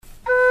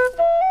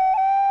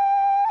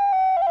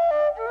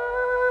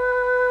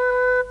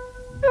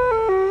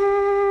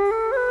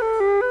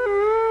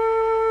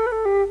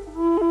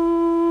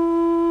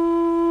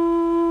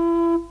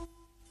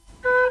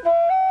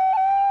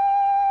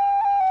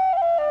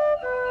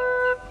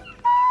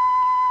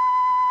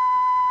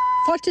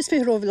Fáiltis fé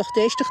róbhach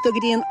déisteach do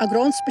gríon a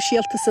grán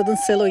speisialta sa an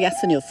silo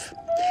Yasanniuh.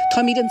 Tá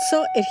míad an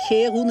sa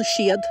chéúna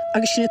siad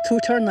agus sinna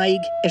tútar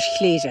naig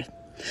chléire.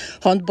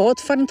 Tá an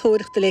bád far an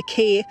tóireachta le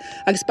cé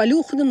agus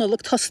bailúchan an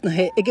Nollaig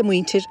tosnathe ag go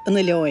muintir an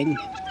na leáin.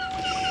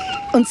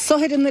 An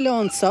sothir in na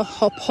leánsa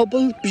há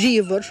pobl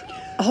bríomhar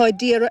a há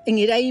díra in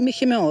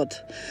réimiche meád,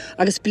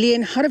 agus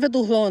blion Harbh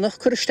dúlánach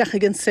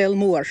chuiristeach an saoil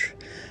mór.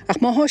 Ach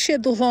má há sé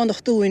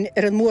dúlánach dúin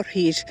an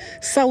mórthír,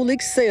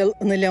 saolig saoil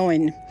in na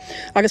leáin.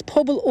 Agus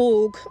pobl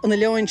óg an na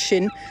leáin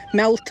sin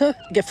melta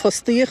ge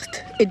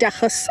fostaíocht I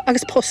dechas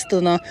agus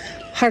postana,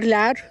 thar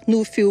lear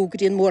nó fiúg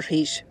an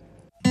mórthír.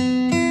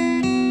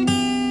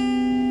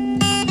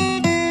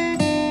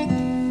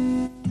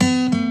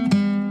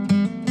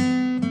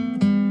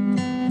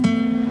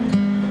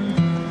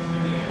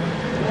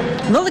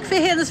 Nollaig fé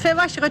héanas fé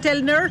bhaise go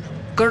Elnar.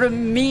 Gur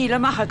míle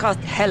maithagad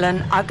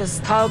Helen agus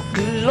tá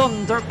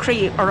glundar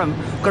crí orm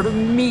gur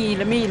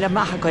míle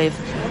maithagaibh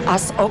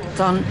as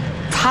ogdan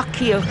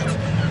takeíocht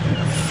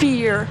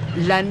fír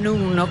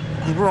lenúna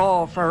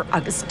gráfar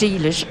agus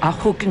dílis a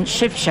thugann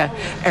sibse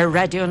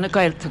radio na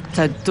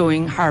Gaeltachta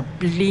doing haar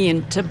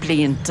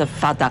blianta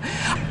fada.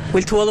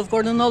 Bhfuil tú Olaf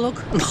Gordon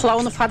Nollaig an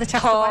chlána fada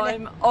teachta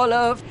Táim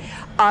Olaf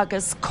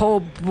agus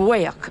có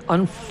buach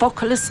an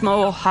focail is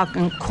mó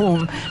hagan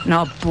cúm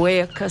ná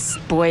buachas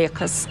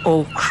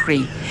ó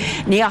chrí.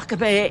 Ní acha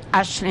bé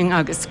eisling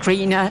agus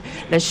críne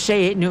le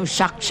sé nó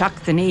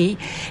seachtaní,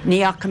 ní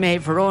acha mé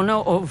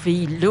Verona ó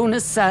bhí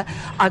lúnasa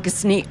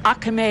agus ní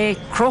acha mé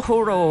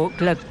crothóróg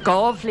le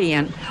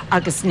gábhlíon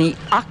agus ní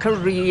acha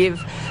riamh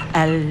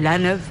a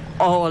lenamh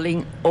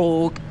áling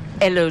óg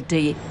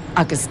elodí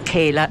agus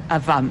céile a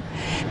bham.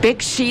 Big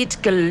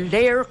siad go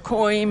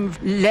léircóim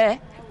le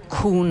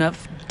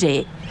cúnamh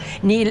dé.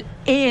 Níl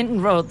éon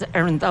rud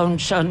an dán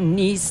seo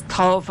níos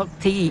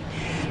tábhachtaí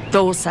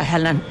dósa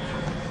Helen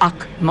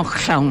ach mo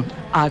chlán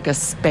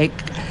agus beg.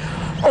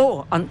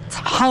 Ó an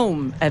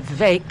tám a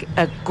bheith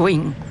a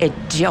gcuin I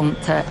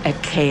dionta a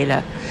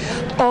céile.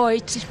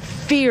 Áid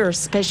fír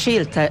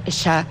speisialta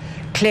se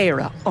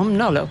cléire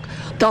Nollaig,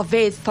 dá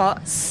bhéad fá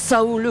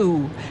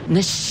saolú na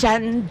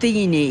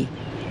seandaoine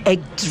ag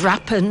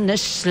drapan na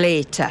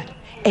sléite,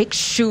 ag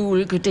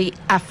siúil go dtí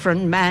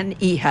affran man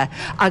ihe,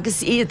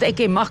 agus iad ag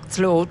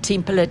imachtló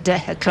timpeall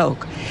 10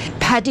 clog.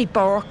 Paddy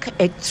Bork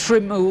ag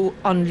trimú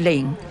an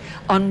ling,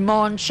 an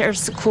máin séir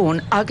sa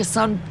cún, agus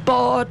an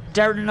bád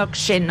dearnach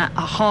sin a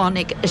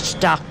tháinig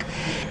isteach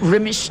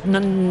rimis na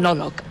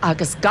Nollaig,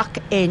 agus gach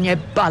aine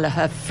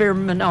bailithe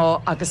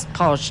firmaná agus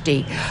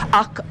páistí,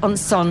 ach an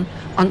son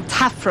an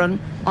tafran,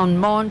 an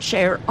máin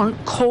séir an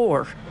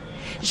cór.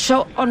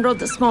 Seo an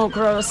rud a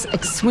smógras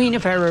ag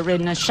smaoinemh ar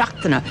rinne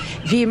seachtainna,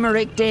 bhí mar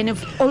ag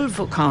déanamh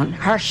Ulmhúcháin,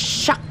 thar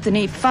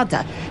seachtainní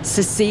fada,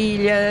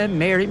 Cecilia,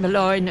 Mary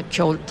Malloy na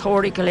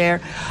ceoltóirí go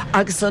léir,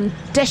 agus an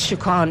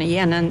deisiúcháin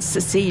dhéanaan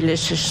Cecilia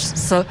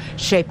sa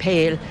sé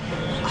péal,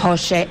 há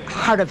sé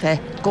Harbh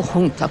go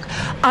húntaach.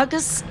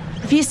 Agus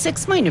bhí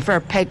smaoinemh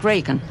ar Peg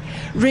Reagan,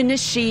 rinne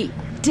si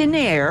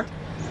dinéir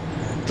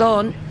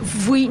don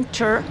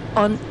bhuinter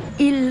an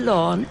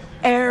Ileán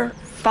ar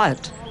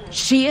fad.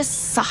 Si is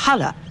sa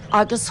hala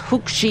agus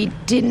thug si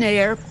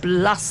dinéir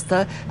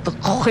blasta do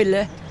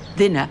chuile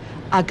duine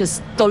agus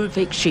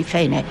dulmhaigh si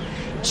féine.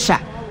 Se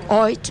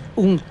áit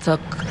úntaach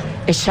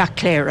I se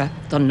cléire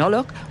don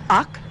Nollaig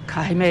ach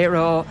caiim mé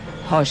rá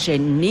há sé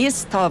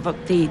níos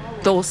tábhachtaí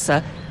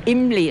dósa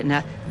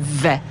imlíana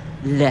bheith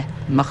le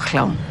mo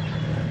chlán.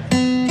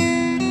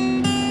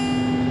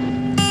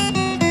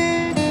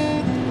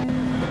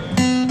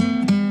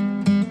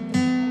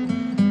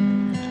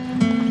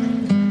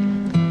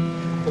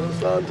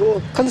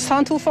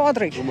 Constant tú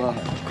fádrig?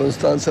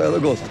 Constant sa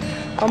agost.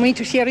 Tá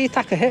muintir sé í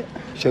takethe?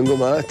 Sin go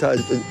má tá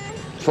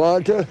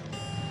fáte.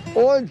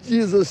 Ó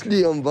Jesus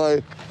líam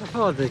bhai.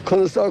 Fádrig.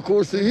 Constant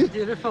cuasaí?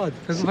 Dír fád,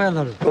 go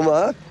bhailar. Go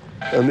má?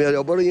 Mé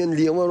abaríon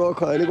líam ar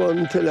cáine go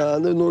an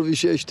telána nóir bhí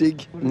sé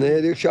stig.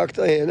 Néidir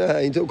seachta héna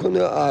haintú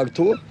chuna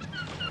agtú.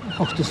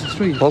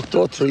 83.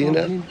 83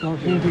 ne.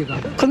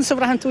 Chun sa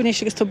bhrahan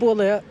túnéis agus tá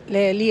bóla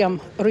le líam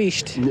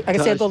ríist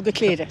agus é dul go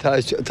cléire. Tá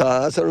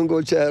ar an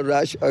ggóilte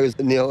reis agus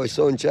níos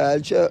son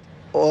teailte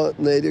ó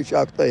néidir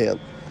seachta héan.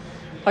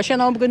 A sé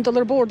ná gunn dul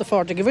ar bord a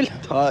fáde go bhfuil?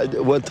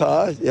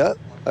 Tá, ja.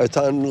 Ar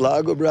tá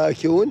lá go bra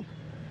ciún.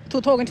 Tú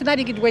tógann tú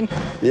nadig gin.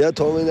 Ja,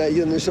 tógann é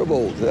dhéanana se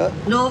bód, ja.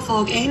 Nó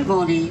fág éon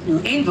bhánaí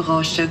nó éon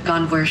bhagáiste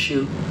gan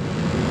bhuirsú.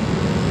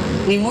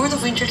 Ní mór do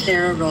bhaintir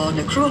léir rá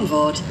na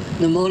crúnmhád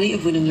na mólaí a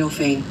bhfuineann leo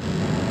féin.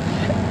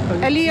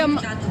 Líam,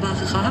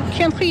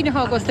 cean chuoine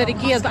hágas ar a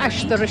géad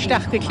eistar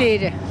isteach go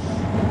cléire.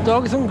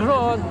 Dágus an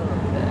grán,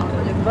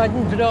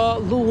 bhaidin bra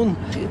lún,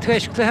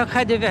 tuis cluthe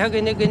chaide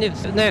bheith gine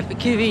nef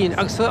cihín,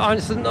 agus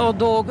anas an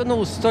ádóg an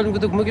óstalm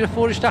go mu gur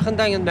fóristeach an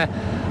dagan me,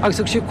 agus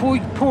ag sé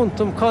 5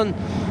 puntum chun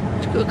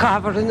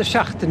cabhar in na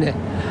seachtainine.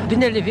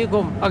 Bíine bhí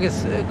gom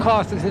agus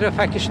cástagus ar a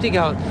feice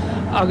stigáil,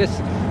 agus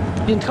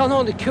bhín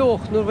chanána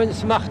ceoch nuair bhaine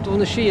smachtú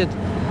na siad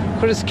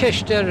Chur is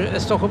ceistir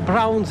is toch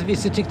Browns ví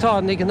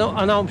titánig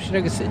an amsin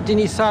agus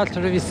duní saltar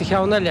a ví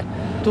cheanile.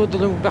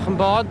 Dúdalum bechan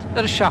bad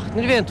seach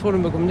ní bhéon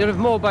túm gom, ní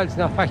móbiles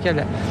na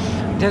feiceile.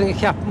 Déing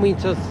ceap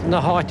muinte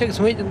na háte, agus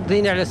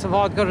daine eile sa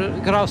bhád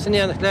grásan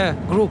éanaach le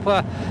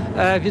grúpa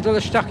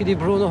vidal staí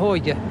brúna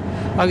hóide.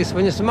 Agus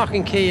bhaine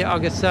samachchan cé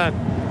agus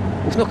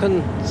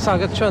nuchan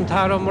sagad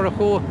seantára mar a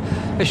chu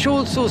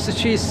siúil súsa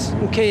tíos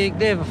an cé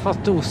léh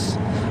fatús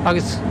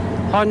agus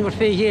háin mar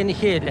fé héana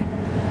chéile.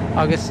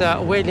 Agus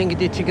bhhéling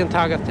dí tí an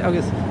tagad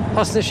agus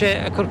hasna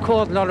sé chur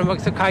cód lám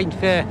agus a caiint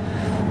fé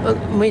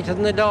muinte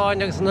na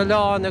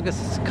láin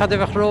agus cad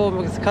bheith róm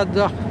agus cad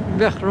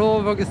bheith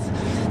róm agus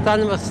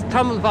dámas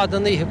tamilhd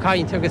aníthe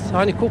caiint agus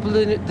hánig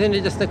cúpla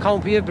duine na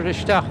campaí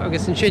breisteach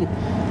agus an sin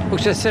ug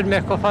sé sir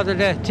me go fada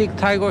le tí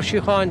taigó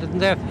síáin an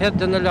déh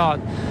head na láin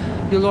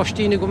í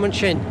látíine go an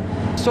sin.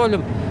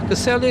 Solam go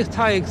sealaigh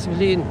taig sa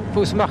bhlíon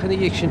fúsachchan na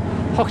dhéic sin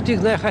hochtíigh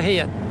necha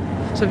héan.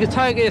 So bhí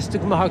taige éiste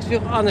go maithach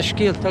bhíh anna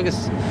scíalt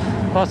agus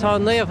tá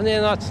néomh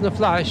éanaat na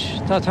fleis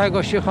tá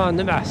taigó síáin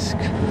na measc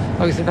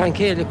agus a bhean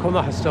céala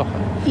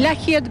comachchastocha.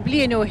 Lechiad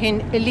blianú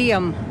hin i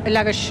líam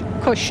legus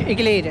cos i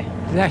gléire.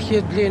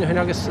 Lechiad blianú hin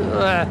agus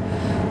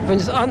bhain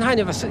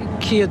anhaine bheits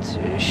ciad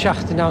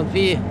seachtainán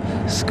bhí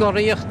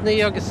scoríochtnaí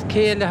agus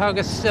céala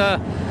agus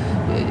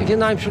bhí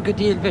naimsir go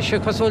díal bheith se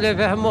cosúla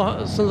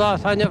bheith san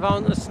láthaine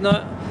bhain na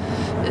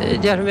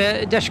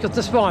deiscat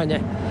na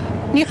Spáine.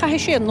 Ní cha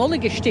sé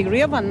Nollaig istí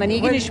riamhan na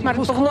ní gis mar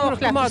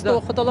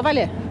tócha do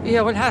bhile.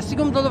 Ie bhfuil heasta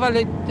gom do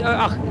bhile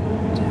ach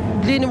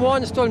blin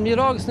bháin stol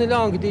mírágus na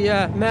lang dí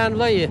mean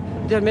leie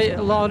de mé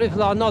láirih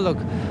lá Nollaig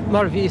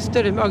mar bhí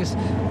styrim agus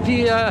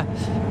bhí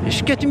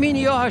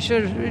sketamíní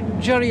áhair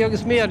Jerry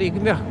agus Mary go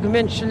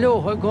men se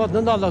leha gád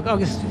na Nollaig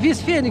agus vís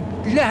fénig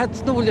lehet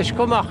nó leis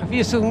comach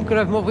vísún go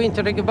raibh má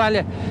bhaintear ag go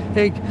bailile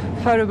ag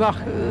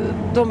ferbach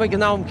duma gan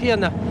nám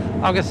céanna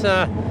agus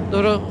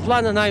nuair a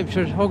bhlána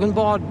aimimseir thug an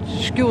bád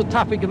sciú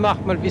tappa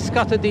goach mar bhí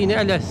scatadíine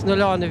eile na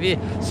lána bhí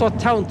só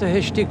tanta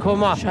heistí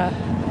comá.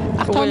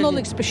 Ach tá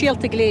Nollaig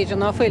speisialta léir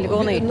an áfuil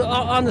gcónaí.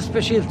 Anna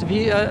speisialta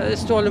bhí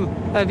stólam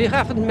bhí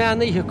chafan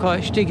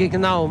meanaítheá stigige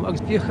gnám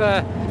agus bhí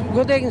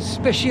go éigen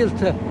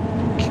speisialta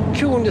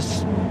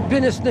cúnas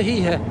binas na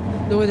híthe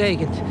nó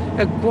éigent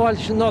ag bháil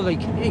sin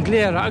Nollaig i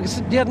gléire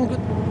agus déan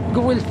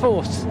go bhfuil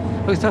fós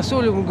agus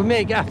tásúlamm go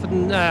méid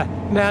afan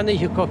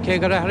meanaítheá ché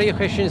gur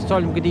réocha sin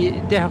stálam go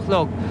dtí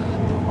déthlog.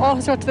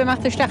 Áhasart bheith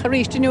maisteach a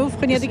ríisteúh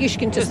chuine a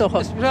giscinnta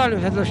socha. Sprálim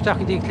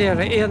heisteach dí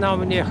léire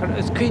éonámanéchar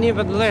is cuiine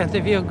bad leint a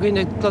bhí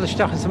gcuine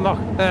dolisteachchas amach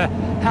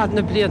head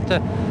na blianta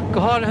go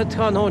háirithe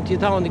táóntaí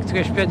dánig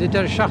tuéis speidir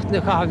de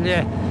seachna chaá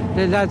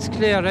le leids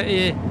léire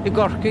i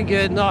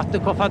gorcaige nána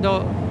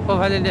cofadó ó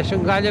bheile leis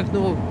an gaiileh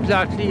nó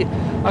pleachlí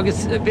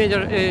agus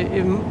béidir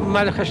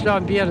meachcha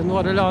sláán béar nó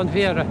a lán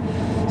mhéra.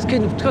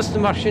 Cin tusta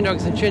mar sin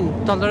agus an sin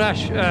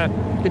dalreis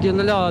go dtí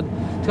na láán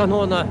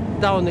táóna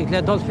dánig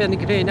le dul féna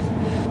gréine.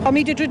 Tá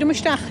míidir drúide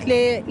meisteach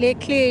le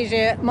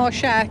cléire má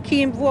se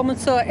cíim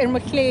bhmansa ar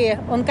mar clé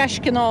an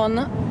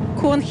gascinán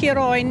chun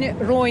chiaráin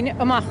roin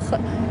amach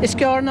is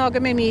cearná go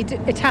mé míad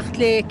i techt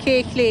le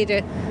cé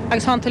chléide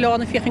agus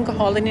hantalána fiochan go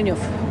hálainn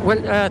inniuh. Well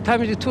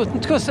táidir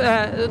tugus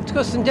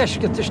an deisce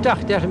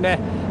isteach de me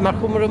mar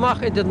chumar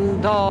amach idir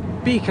dá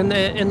bícan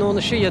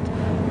inóna siad.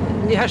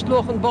 Ní heist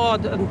lochan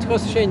bád an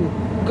tugus sin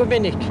go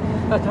minic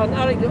tá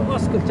airigh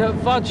oscailte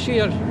bhd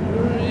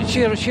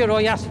siar ó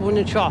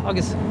jaasbúin seo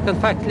agus gan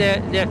feic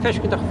le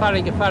feiscinach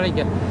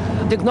farige.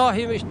 De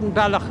gnáhíimiist an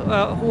bailach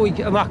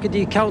thuig amach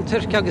dí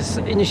counter agus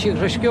ina sí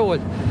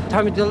reisceúil.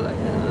 Tá midil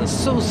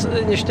sús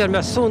inisteir me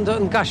súnda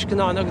an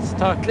gascinán agus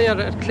tá léir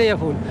ar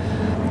cléamhún.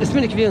 Is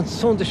minic bhíon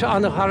súnda se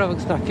annach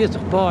Harbhagus na fiach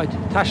báid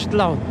teist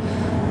lán.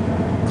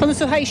 Chna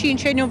sa haid sin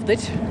sé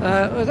nuhdaid?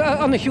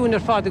 Anna hiún ar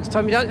fádagus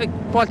tá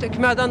báilt ag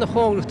mead anna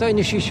chógracht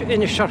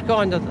ina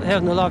searcáin heh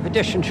na láh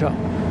deisisin seo.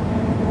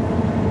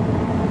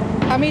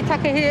 A mí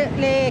take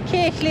le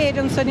cé léir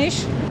an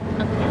sanis?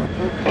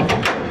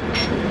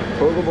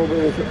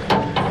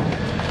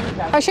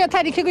 A sé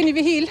tarí chuganní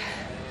bhí híl?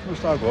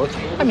 Tá gott.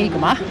 A mí go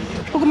má.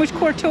 Thug muid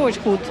cuairtóid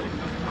chuút.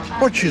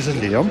 What is a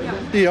Liam?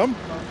 Liam?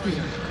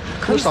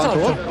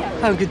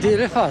 An go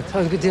déile fad,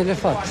 an go déile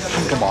fad.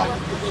 Come on.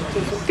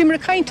 Bhí mar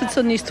caiinte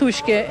san níos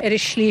túisce ar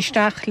is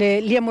slíisteach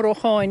le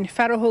lémarócháin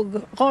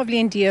ferthug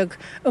gábhlíon diaag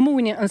a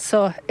múine an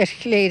sa ar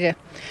chléire.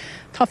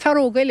 Tá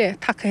ferógaile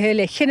take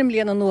le chinnim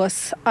líana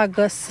nuas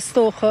agus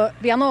stócha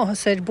bhí an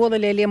áthas ar bola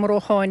le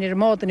lémarócháin ar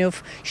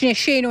mádanmh sin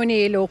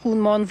séónéile ó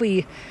húnmáin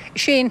bhí.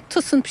 Sé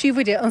tusan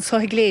príomhide an sa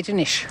gléidir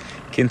is.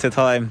 Cinnta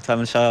táim tá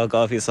an seo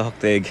gáhí a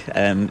hochtaigh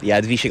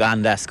bhí sé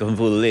an des go an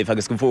bhúla libh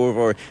agus go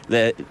bhórhór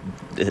le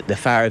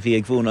fear bhí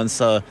ag bhún an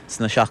sa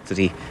sna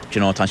seachtaí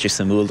tá si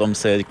sa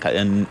múldomsa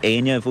an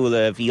aine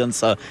bhúla bhí an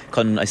sa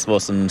chun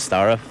spós an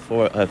stara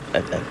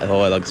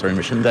aháil agus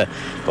rimar sin de,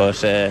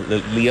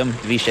 le Liam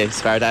bhí sé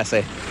sfear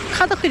é.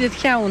 Chad a chuidir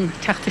cheann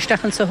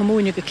teachtaisteach an sa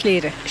hamúine go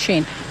cléire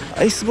sin.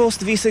 I suppose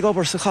the visa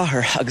gobar sa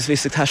chahar, agus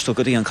visa tastal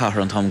go an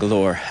chahar an Tom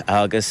galore.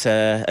 Agus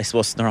I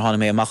suppose nar hana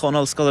me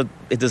machonal skull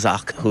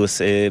idazach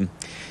who's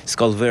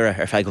skull vera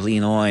feig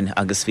lín oin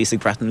agus visa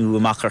bratan u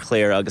machar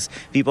clear agus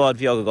vi bod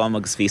viog gom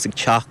agus visa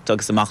chacht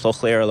agus a machlo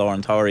clear lor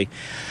an tori.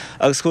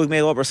 Agus cúg me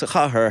gobar sa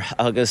chahar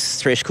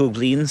agus treis cúg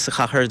blin sa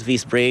chahar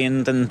vis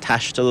brain den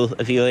tastal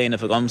a violain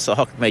of a gom sa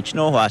hock meid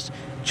no what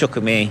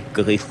chuka me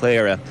go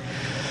clear.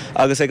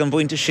 Agus ag an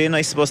bhainte sin,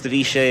 I suppose, the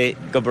bhí sé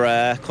go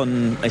bra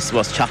chun, I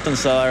suppose,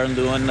 chatansa an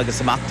dúin,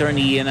 agus am actar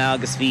níana,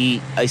 agus bhí,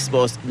 I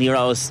suppose,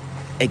 nírás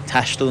ag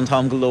taistil an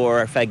Tom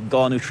galore, feig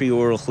gáú 3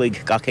 úr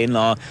chlig ga cén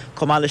lá.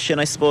 Comáile sin,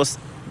 I suppose,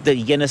 the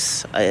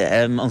dhéanas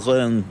an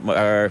ghlún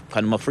ar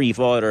kind of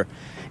phríomháidir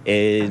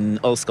in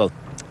Ulscoil.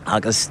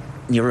 Agus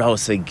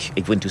nírás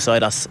ag bhaint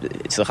úsáid as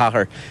sa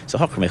chachar, so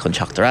hochar mé chun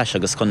teachtar as,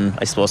 agus chun,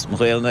 I suppose,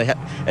 mhuiil a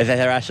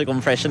bheith as go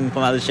freisin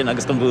comáile sin,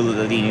 agus go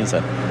búla a dtíine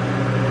sa.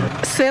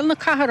 Sel na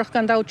caharach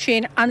gan dá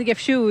sin angef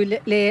siúil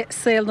le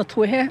sel na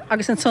tuathe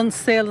agus an son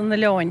sel na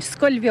leáin,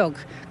 scoilbheog.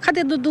 Cad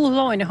é do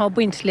dúláin a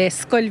buint le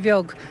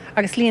scoilbheog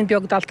agus líon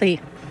beag daltaí?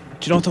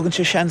 Do you know, tugann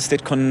sé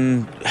seanstid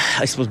chun,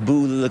 I suppose,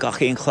 búla le gach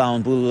éon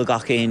chlán, búla le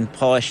gach éon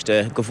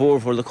páiste, go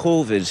bhórmhór le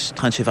Covid,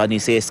 tá sé bhad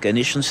níos éasca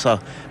inis sa,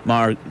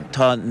 mar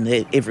tá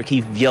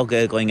ihrecí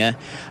bheoga goinge,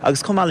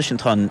 agus comáile sin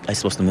tá, I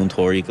suppose, na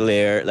múntóirí go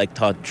léir, like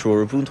tá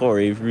trúr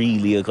búntóirí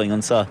really a goinge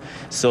an sa.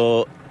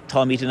 So,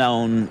 tá míid an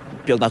ann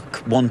beag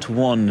nach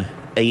one-to-one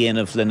a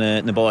dhéanamh le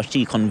na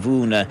báistí chun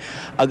bhúna,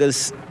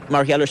 agus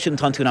mar gealar sin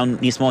tá tú an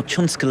níos má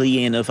tionscail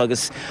dhéanamh,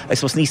 agus I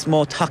suppose níos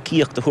má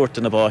takeíocht a thuirta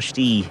na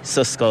báistí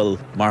sa scoil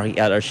mar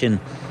gealar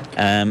sin.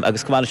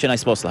 Agus comáile sin I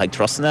suppose le haig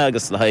trosna,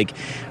 agus le haig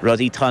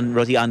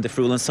rudí an de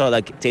friúlan sa,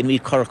 like déan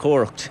míad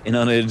coracóracht in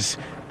anid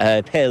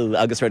pell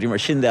agus rudí mar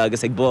sin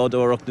agus ag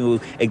bádóracht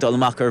nó ag dul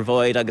amachar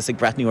bhaid agus ag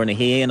bratnúir na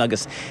héin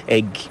agus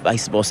ag I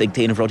suppose ag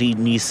déanamh rudí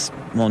níos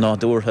má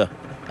nádúrtha.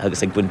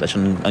 Agus ag buint leis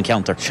an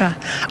counter. Se.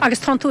 Agus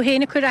tá tú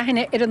héna chu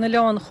raithine ar an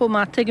leán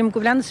chomá tuigim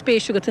go bhlean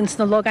spéisiú go tins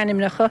na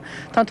loganimnecha,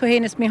 tá tú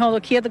hénas míhall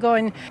céad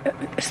agáin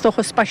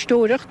stocha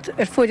spastóireacht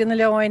ar fuidir na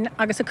leáin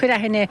agus a chu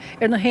raithine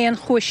ar na héan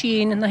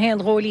chuisín na héan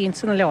rólín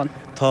san na leán.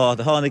 Tá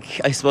de tháinig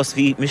I suppose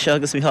bhí mis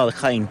agus míhall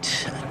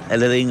chaint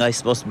eling I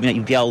suppose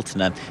mé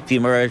bealtana. Bhí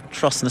mar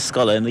tros na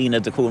scoile an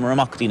lína de cúmar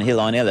amachtaí na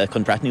hiáin eile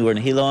chun bratnúir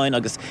na hiáin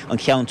agus an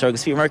counter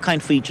agus bhí mar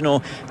caint faoi, you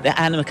know, the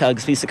animica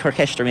agus bhí sa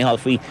churcheistar míhall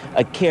faoi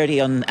a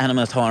céirí an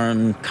animatá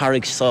an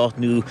carrig sá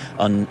nó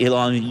an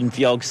Ilan ín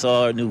bheag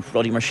sá nó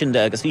rudí mar sin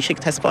agus bhí sé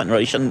testpáin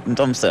roiéis an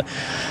domsa.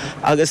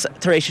 Agus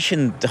tar éis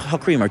sin de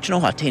horímar, you know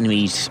what, téana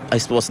míid I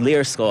suppose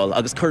léirscáil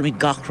agus chuirmí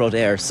gachrod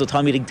air, so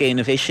tá míid ag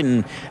déanamh é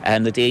sin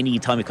na déanaí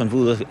tá mí chun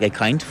bhúla ag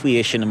caint faoi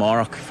é sin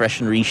amárach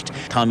freisin ríist,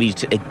 tá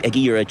míid ag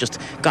íre just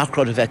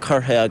gachrod a bheith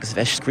curtha agus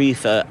bheith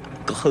scrífa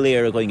go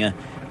choléir a goinge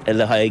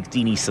le haig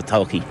daoine sa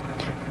tauchaí.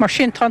 Mar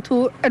sin tá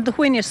tú ar do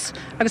chuineas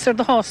agus ar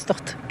do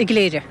hástacht i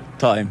gléire.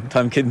 Táim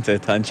cinnte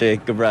tá sé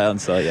go brean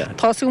sa, yeah.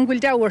 Tásún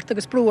bhfuil deabhairt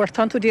agus brúir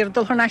tá tú dír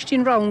dul th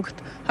neistín rangt,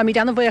 ha mí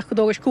anna bhéoch go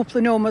dógus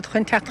cúpla nómad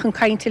chun teachchan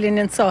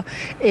caintilín sa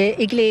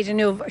i gléire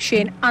nuh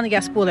sin anna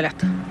gas bóla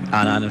leit.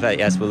 Anna bheith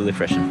gas bóla le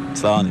freisin.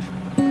 Sláánibh.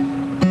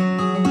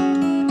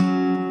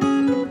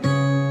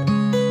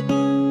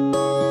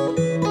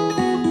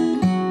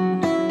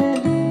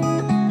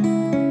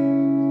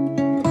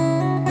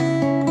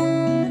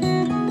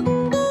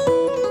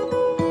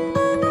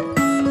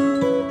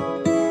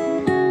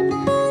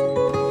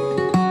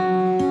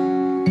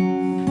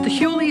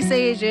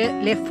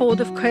 Le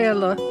fódamh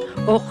céile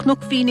ó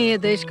chnúc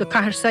bhínéadéis go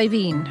cahar sa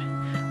bhín,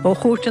 ó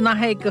chuirta na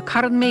heig go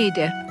caran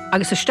méide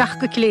agus isteach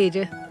go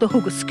cléide do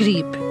thugus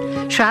scríb.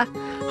 Se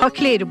há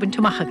cléide buint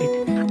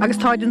amachagin, agus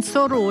táid an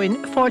sóróin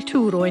fáil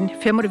túróin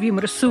fé mar a bhí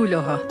mar a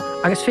súlatha,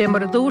 agus fé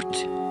mar a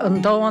dúirt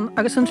an dáin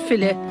agus an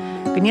file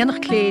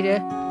gnéanach cléide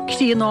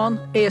críanán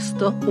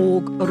éasta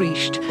óg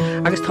ríist.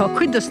 Agus tá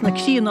cuidas na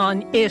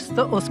críanán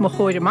éasta os mo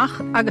chóirimach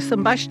agus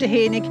an baiste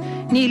hénig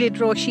nílé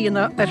dró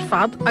sína ar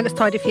fad agus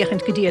táid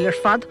féchant go díal ar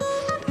fad.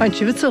 Haint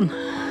si vitsun.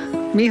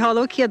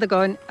 Míhall céad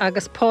agáin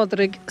agus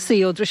pádraig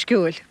síodra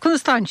sciúil. Cún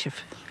is táinsih?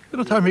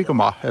 Ydw taim hi go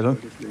ma, Helen.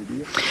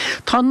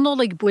 Tá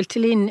Nollaig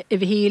builtilín i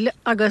bhíl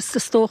agus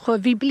stócha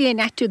bhí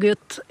blian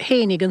etugut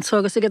hénig an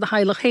sogus agad a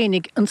heilech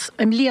hénig an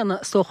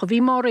mléana stócha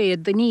bhí mar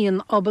réad den níon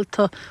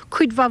abalta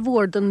chuid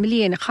bhór den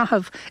mléana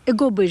chahabh i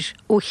gobir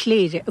ó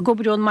chléire, a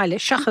gobir ón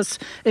meile, seachas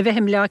a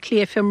bheithem le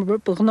cléfim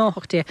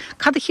bugnáachta.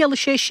 Cad a chéala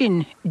sé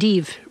sin,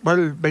 díomh?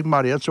 Wel, beag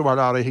mariad, so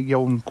bhil ara hi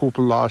gewn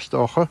cúpla lá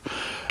stócha.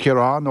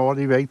 Cirán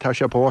ódi veig tá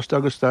sé post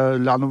agus da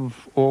lanmh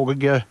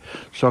ógaige,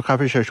 so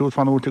cafi sé siút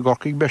fan út i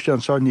gorcaig besti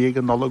an sa níag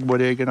an Nollaig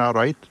bwyd eig yn a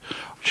rhaid.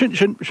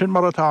 Sin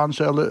mar a táin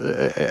sel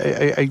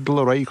ag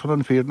dul a rhaid chun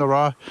an fyr na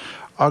rá.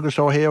 Agus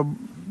o hea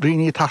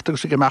brini tachtag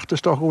sy'n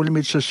gymachtas doch gwyl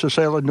myd sy'n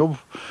sel a nŵf.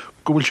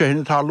 Gwyl sé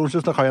hyn y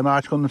talwsys na chai an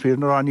aach chun an fyr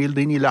na rá níl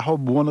dini leho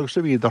bwyn agus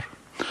y fydar.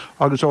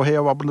 Agus o hea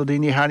wabl na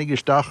dini hanig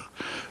ystach.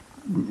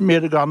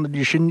 Mer gan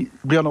di sin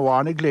blian o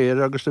wanig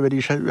gléir agus da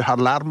wedi har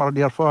lar mar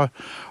derfa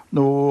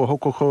no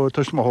hokko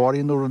tus ma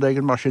hori no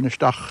degen mar sin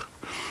stach.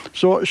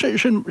 So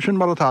sin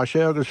mar atá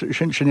sé agus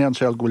sin an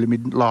sel gwyl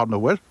myd lar na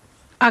wer.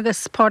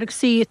 Agus páric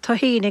sí tá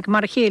hénig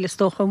mar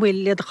chéalastoch an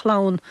bhfuil le a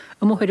chlán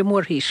a muthir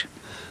mórthís.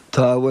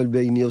 Tá bhfuil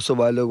be níos sa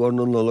bhile gur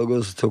nó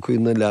nolagus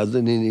tucuin na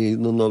ledan í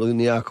nó nolag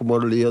níach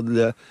mar léad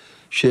le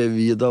sé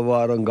bhíad a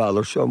bhar an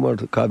galar seo mar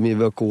camí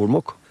bheith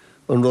cuamach.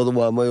 An rud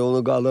bhá mai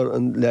ónna galar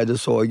an leidir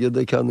sóige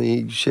de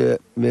ceanna sé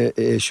mé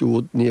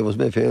éisiúd níomhas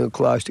mé féin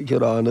chláiste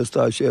ránas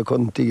tá sé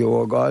chun tí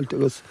ógáilt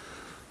agus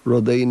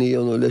rodaí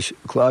an leis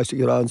chláiste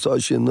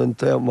ránsa sin an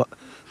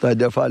tá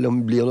de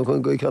fáilm blianana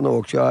chun go ceanna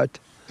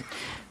ógteáit.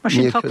 Mar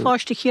sin tá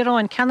chláiste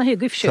chiráin cena hé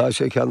gibh Tá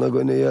sé ceanna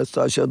gona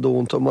tá sé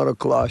dúnta mar a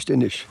chláiste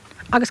inis.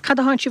 Agus cad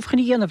a háin sibh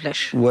chuní dhéanamh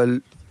leis. Well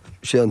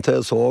sé an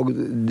teág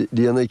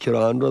díana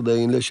cirán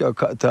rodaon leis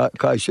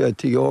cai sé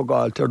tí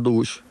ógáilt ar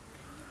dúis.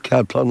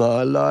 Cead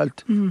planáil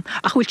láilt.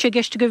 A chuil sé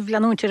geiste go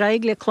bhleanúnta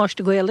raig le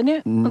chláiste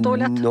goilene an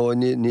dóile? No,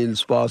 níl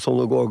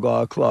spásúna go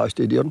gá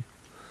chláiste díon.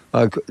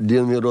 Ag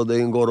díon mí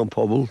rodaon go an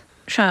pobl.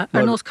 Se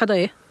ar nós cad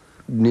é?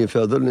 Ní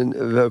feidir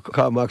bheith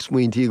chamach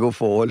smuointí go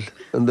fáil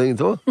an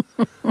daontá.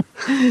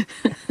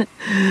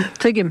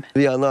 Tuigim.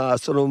 Bhí an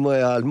asarú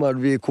maiall mar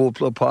bhí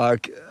cúpla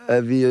park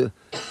a bhí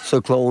sa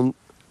clón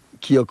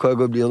cíocha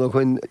go blianana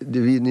chuin de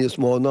bhí níos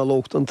mána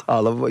locht an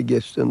talamh a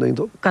gist an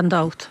daontá.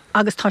 Gandát.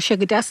 Agus tá sé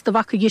go deasta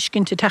bhacha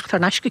giscinnta teachtar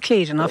neis go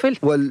cléir an áfuil?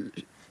 Well,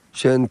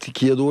 sin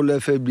céadú le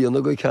fé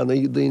blianana go ceanna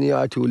daoine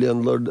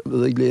áitiúlaon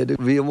le léad.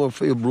 Bhí mar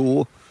fé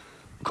brú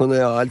chun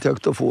é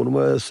áilteach a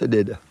fórma sa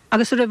déide.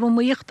 Agus raibh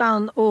muocht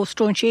an ó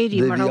strón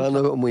séirí mar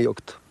Bhíanana go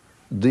muocht.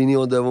 Daoine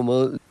ó deh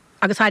má...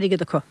 Agus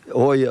airigad acu?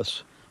 Ó,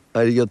 yes.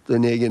 Airigad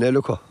an éigen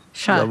eilecha.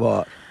 Se.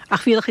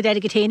 Ach bhíal chu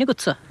deirigad héna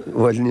gutsa?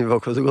 Well, ní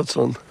bhah chu go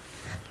son.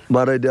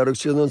 Mar a deireg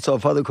sin an sa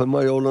fada chun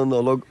mar óla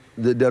nólag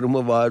de deirm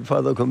a bhhaid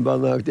fada chun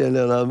banach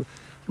déana am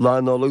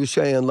lá nólag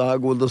sé an lá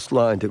gúil a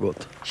sláinte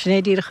got.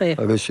 Sinné díracha é?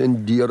 Agus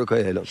sin díracha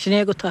éile.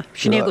 Sinné gota.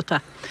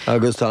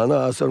 Agus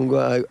tána asar an go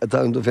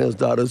atang do féns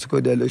daras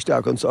go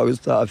déileisteach an agus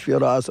tá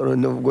fiar asar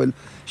an bhfuil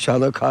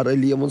seanna cara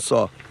líam an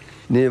sá.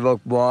 Ní bhah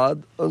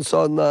bád an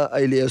sá na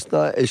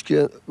éléasna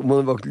isci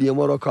mun bhah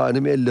líamar a cáine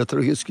mé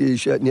litrach cí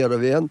sé ní a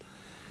bhéan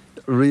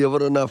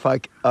riomhar an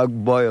feic ag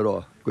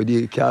bairá go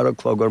dtí ceara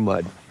clogar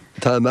maid.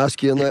 Tá meas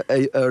cíanna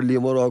ar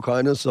líamar á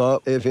cáine sá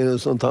é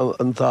féinas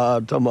an tá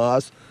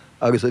Tomás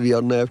agus a bhí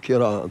ar nefh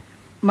cirán.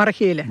 Mar a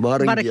chéile.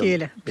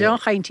 Brean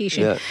chaintí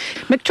sin.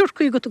 Meag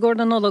turcaí go a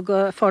gcóna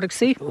nóla fáric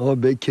sí? Ó,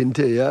 be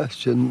cinnte,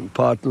 sin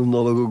pátna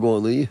nóla go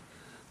gcónaí.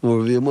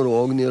 Nóir bhí mar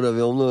ágní a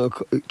bhéomna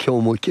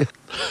ceomúce.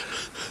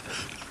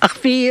 Ach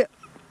bhí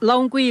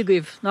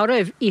lángaígah ná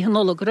raibh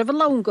íhanóla, raibh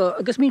lánga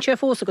agus mín sé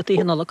fósa go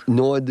íhanóla.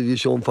 No, de bhí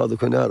seán fada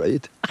chun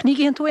áid. Ach ní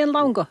gén tú éon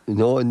lánga?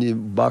 No, ní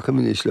bacha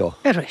minis leo.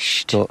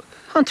 Rist.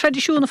 An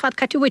tradiisiúna fad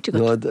catihhaite go?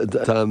 No,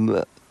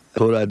 tam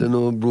Thóráidir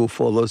nó brú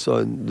fóla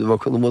sáin de bh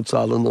chun mó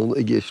salan nó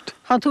i gist.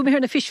 Han tú mé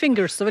na fish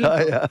fingers, so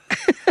bhfuil?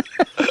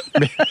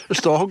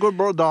 Stácha gur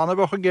bor dána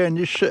bhecha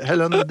géis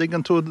helan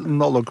digan tú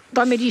nólag.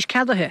 Dá mé dís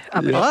cadathe.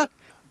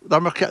 Dá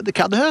mar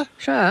cadathe?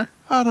 Se?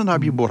 An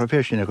bhí bor a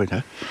féisina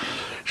chuine.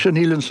 Sin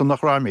hílann san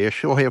nach ráméis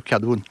ó héobh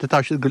cadún.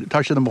 Tá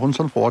sin am bhn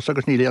san fós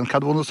agus nílé an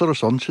cadúna ar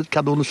son, si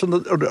cadúna san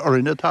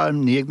rinne tá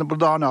níag na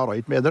bordána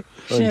áráid méidir.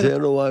 An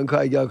téanháin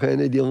caiige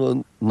chéine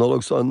díon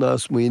nólag san na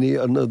smuoine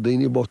ar na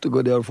daoine bota go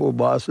ar fór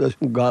bás leis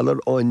an galar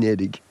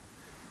áinédig.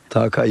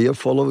 Tá caiíomh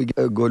folamh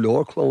go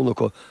leor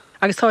clónacha.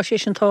 Agus tá sé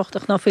sin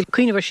táchtach ná fé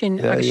cuiinehar sin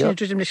agus sin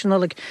druidim leis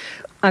nólaigh.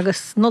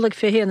 Agus nólaigh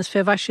fé héanas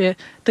fé bhaise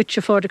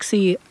dute fáric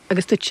sí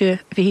agus dute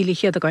bhíhílí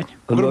chéad agáin.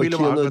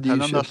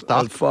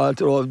 An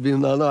fáilte ó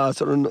bhíon anna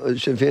asar an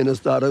sin féanas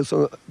daras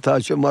tá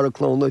sé mar a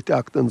clónach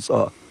teachtan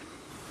sá.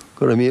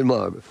 Gur a mí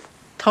mágah.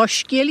 Tá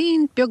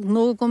scélín beag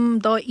nógam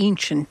dá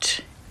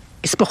insint.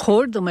 Is ba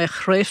chóir do mé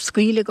chréibh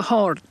scaoile go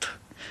háard.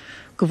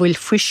 Go bhfuil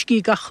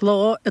fuiscí gach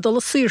lá a dul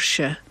a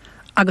sírse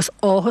agus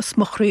áthas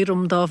mo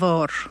chrírum dá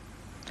bhar.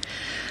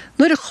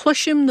 Nuair a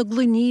chluisim na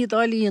glúní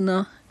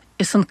dálíonna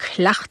is an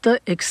cleachta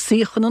ag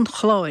síochan an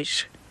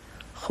chláis.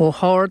 Cho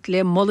háard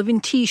le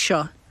mollavin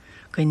tíseo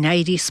go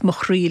néirí mo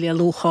chríile a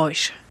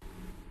lúcháis.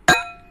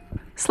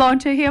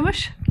 Sláinte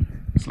héimeis?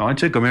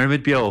 Sláinte go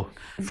méid beo.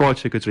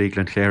 Fáilte go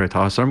tríglann léir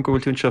atásarm go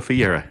bhfuil tún seo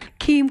fiére.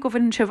 Cím go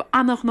bhainn sibh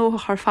annach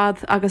nócha ar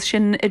fad agus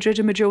sin i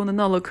ddridir me Joe na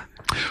nólag.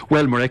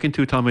 Well, mar ecinn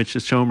tú táid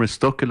is teomra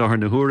stoc i láthair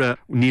na húra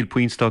níl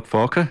puinstoc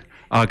fáca.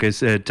 Agus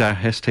de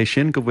hestéis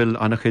sin go bhfuil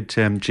annachid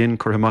gin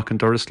chuhamach an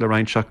doras le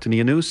rein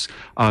seachtaí anús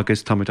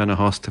agus táid anna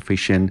hásta fao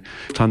sin.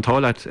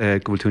 Tátálaat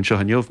go bhfuil tún seo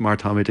an jobh mar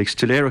táid ag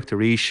stiléireacht a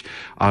ríis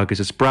agus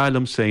is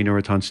bralam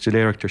séanaar atá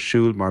stiléireacht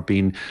arsúil mar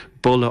bín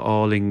bulla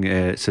áling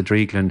sa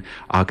dríglan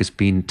agus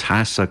bín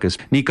tas agus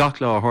ní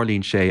gach le a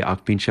hálín sé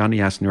ach bín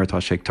seanna as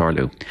nuairtá sé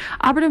tarlú.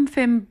 Aberdam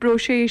fim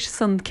broséis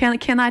san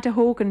cenaid a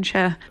hógan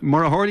se.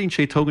 Mar a hálín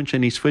sé tógann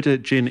sin níos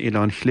fuide gin i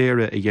an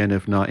chléire a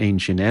dhéanamh ná aon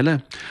gin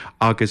eile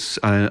agus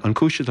an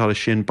cúisetála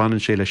sin banan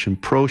sé leis an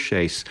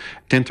próséis.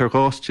 Dentar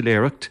gá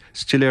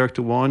stiléireacht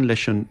amháin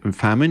leis an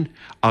famine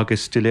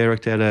agus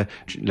stiléireacht eile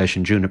leis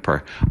an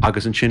juniper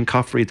agus an sin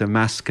caffraí de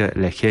measca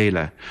le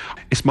chéile.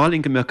 Is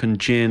máling go meach an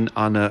gin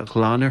anna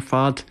glánar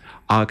fad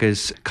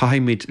agus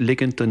caiimid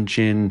ligant an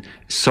gin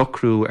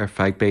socrú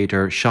feag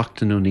beidir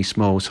seachtainú níos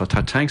mó, so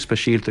tá tank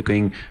speisialta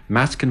going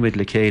meascan mid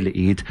le chéile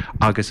iad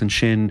agus an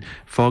sin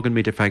fágan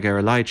mid feag ar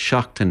a leid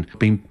seachtain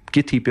bín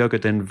gití beaga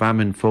den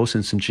bhamin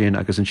fósin san gin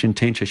agus an sin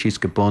teinte síos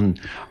go bun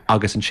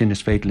agus an sin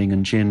is féidling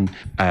an gin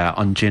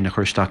a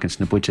chuirstachans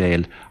na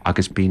budéil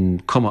agus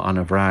bín cuma an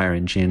a bhráir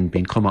an gin,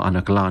 bín cuma an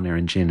a glán ar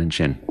an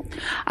gin.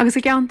 Agus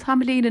a gceann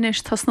tamlína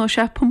is tas nó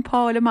sé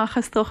pumpáil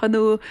amachchas docha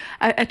nó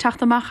a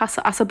teachtamachchas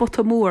as a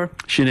bota mór.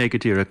 Sin é go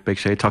dtíreach beag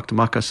sé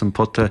teachtamachchas an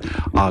puta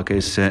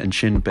agus an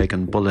sin beag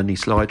an bula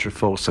níos láidre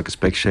fós agus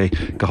beag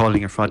sé go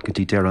háling ar fad go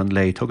dtí dear an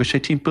lei. Tugus sé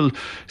timpeall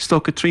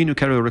stocha tríú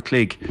ceú a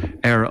clig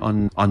ar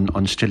an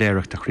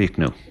stiléireacht a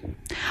chríicnú.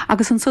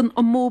 Agus an son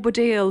an mó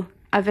budéal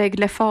a bheith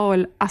le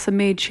fáil as a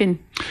méid sin.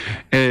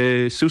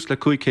 Sús le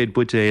 500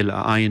 budéil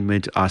a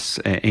aonmid as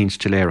ein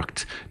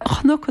stiléireacht.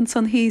 Chnoch an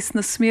son híos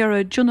na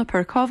smiora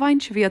juniper, cá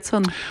bhaint se bhíad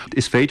son?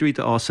 Is féidirí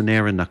de ás an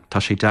éan nach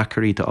tá sé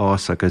dacarí de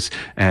ás agus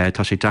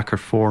tá sé dacar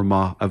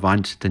fórma a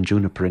bhaint den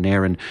juniper an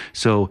éan,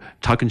 so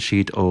tagan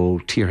siad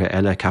ó tíre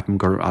eile ceapan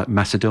gur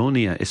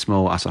Macedonia is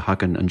mó as a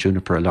hagan an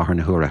juniper a láthair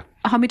na huaire.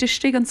 Ha mi de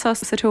stigan sa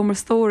tómar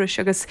stóris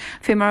agus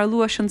fé mar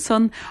luas an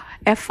son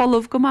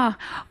followh go má.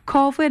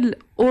 Cá bhfuil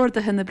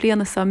ordathe na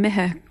bliana sa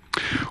mithe?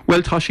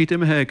 Well, tá sí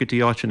imethe go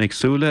dtí áitin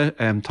agsúla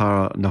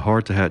tá na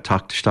háirtathe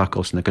tactisteach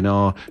os na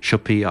gná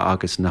siúpaí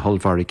agus na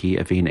holmhargaí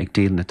a bhíon ag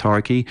díal na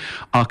targaí.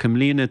 Ach am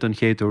lína don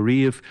chéad ó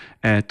riamh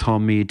tá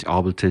míad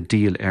ábalta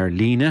díal ar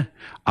lína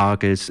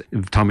agus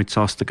tá míad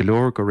sásta go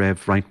leor go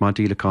raibh roinnt má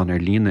díalachán ar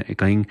lína i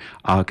gcaing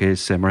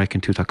agus mar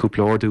écinn tú tá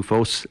cúpla orú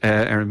fós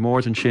ar an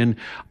mór an sin.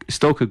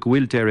 Stocha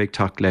bhfuil déirigh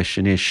tak leis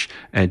sin is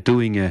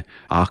dúinge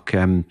ach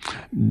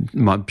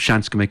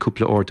seans go méid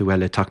cúpla orú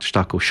eile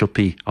tactisteach ó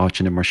siúpaí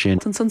áitina mar sin.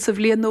 Sa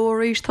bblion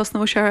nóéis tas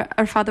nó sé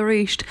ar fad a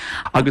réist.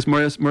 Agus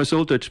mar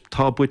soldat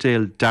tá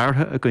budéil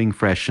dartha a going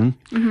freisin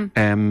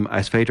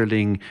as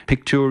féidirling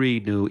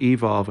pictúí nó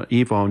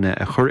íhána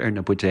a chur ar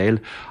na budéil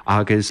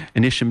agus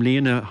inisisiim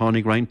líana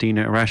tháinig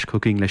reintíine arás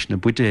cooking leis na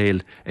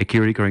budéil ag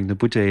curigoring na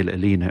budéil a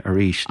lína a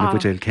ríis na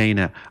budéil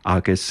céine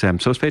agus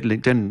sos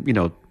féidirling den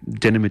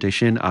dynamid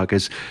sin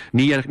agus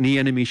ní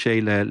enemy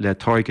sé le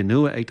targa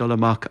nua ag dul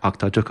amach ach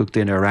tá ducach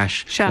duine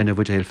arás ina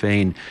budéil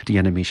féin dí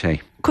enemy sé.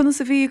 Conna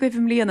sa bhí goibh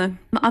líana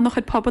an nach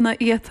chud pobanna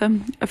iata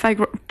a feig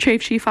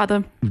tréimh sí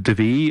fada. De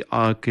bhí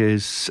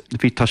agus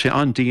bhí tá sé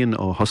andíon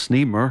ó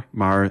hosnímar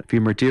mar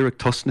bhí mar díreach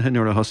tosnathe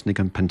nuair a hosnig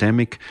an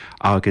pandemic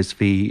agus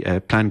bhí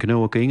plán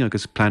gnó going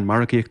agus plán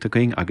maragaíochta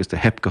going agus de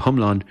hep go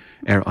thomláin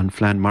ar an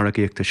phlean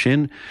maragaíochta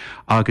sin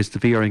agus de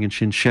bhí an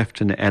sin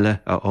seachtainna eile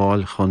a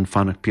fháil chun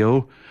fannach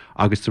beo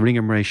agus de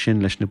ringar mar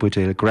sin leis na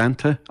budéile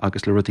granta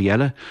agus le rudí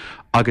eile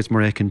agus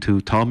mar écinn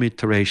tú táid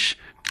tar éis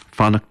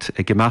fannacht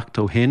ag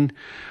gemacht ó hin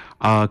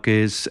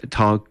agus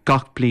tá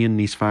gach blion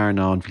níos fearr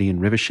ná an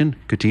bblion ribh sin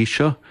go dtí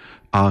seo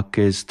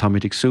agus tá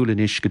muid agsúla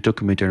níos go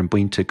ducaid ar an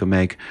buinte go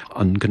méid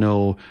an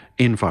gó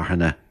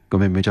inmharthanna go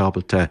mé méid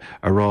ábalta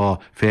a rá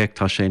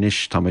féochtá sé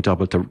níos tá méid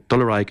ábalta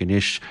dulraig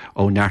níos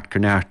ó neart go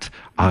neart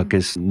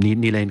agus ní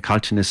léon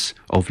caltanas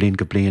ó bhlíon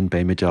go blion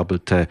bé méid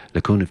ábalta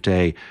leúnmh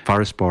dé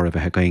farraspóir a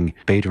bheith going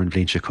beidir an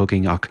bblin se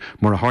cooking ach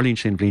mar a hálíonn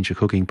sin bblin se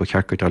cooking ba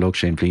chearcar dalóg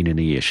sé bblin in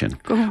dhé sin.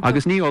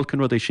 Agus ní olcan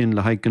rud é sin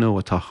le haid gó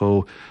atá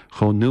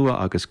cho nua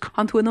agus.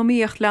 An tú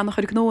nóíocht leannach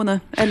chuir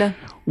gnóna eile?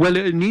 Well,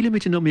 níle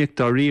mit nóíocht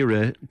dá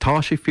riire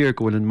tá sé fear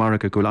gohfuil an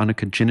marga gohfuil anna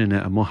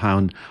jinine a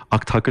mothán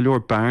ach tá go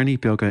leor bearnaí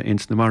beaga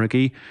ins na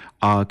margaí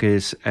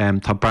agus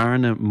tá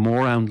bearna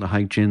mór ann le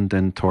haid gin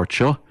den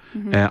toirtseo.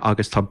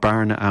 Agus tá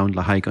bearna ann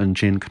le haig an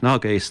gin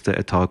cnag éiste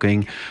atá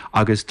going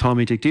agus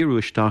táid ag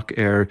díúisteach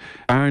ar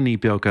bearnaí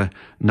beaga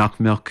nach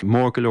meach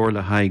mór go leor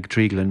le haig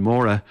dríglann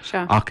móra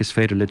agus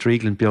féidir le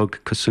dríglann beag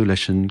cosú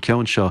leis an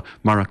ceann seo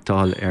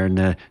marachtáil ar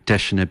na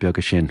deisina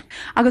beaga sin.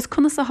 Agus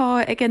conna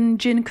aá ag an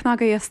gin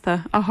cnag éiste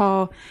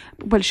ath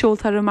bhfuil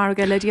seoltar a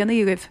marga le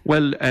díanaíh?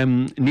 Well,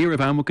 ní a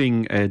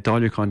bhhamaging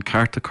dáileáin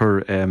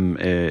cartachar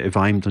i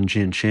bhaim don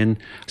gin sin,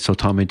 so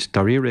táid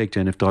daríréig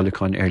denmh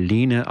dáileáin ar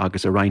lína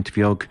agus a roinnt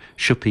bheag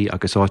siúpaí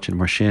agus áitin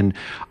mar sin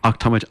ach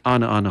táid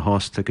anna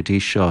hásta go dtí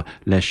seo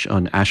leis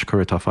an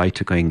eiscur atá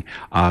feite going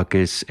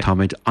agus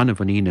táid anna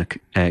bhaníach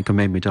go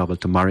mé midabal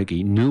do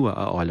margaí nua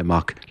a áil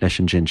amach leis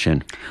an gin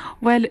sin.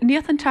 Well,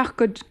 níos an teach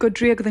go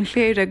dríagad an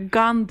chléire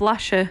gan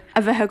blaise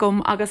a bheitthe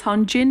gom agus há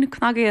gin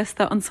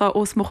cnagéasta ansá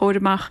os mo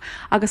chóireach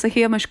agus a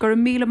chéamas gur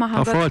míle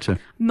maithe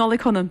Nollaig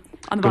chunam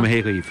an go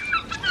héiríomh.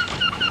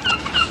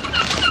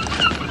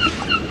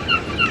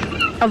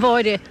 A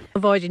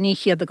bháide ní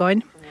chiad a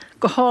gáin.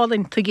 Go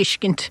hálinn tu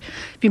giscint.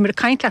 Bhí mar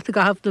caiint leat a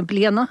gahab na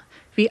bliana,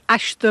 bhí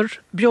eistar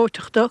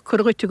beoteachta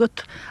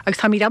chuirgóiteagat agus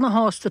tá mí anna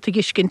hásta tu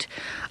giscint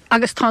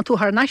agus tá tú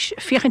th neis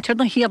fiochantear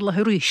na héadla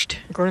a ríist.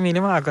 Gur mí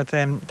agad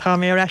tá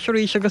mé ar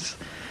eisiríéis agus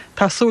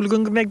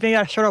tásúlaún go méid mé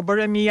ar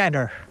seobar a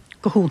míhéidir.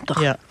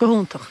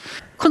 Gohúntaach.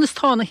 Chn is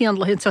tána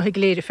héanla hinn sa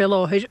léir fé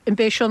láthir an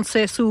bééis an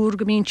sé súr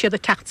go mín siad a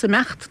techt sa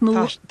mecht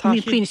nó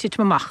mílíine si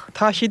amach.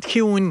 Tá siad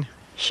ciún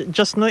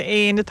just na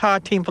éana tá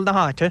timppla na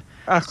háte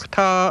ach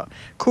tá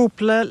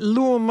cúpla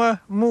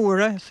luma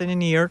móra san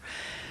níor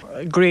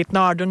Great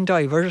Northern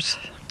Divers,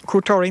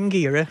 Cuatóirín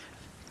Gíre,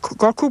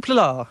 gá cúpla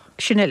lá.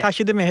 Sinile. Tá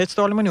si de méid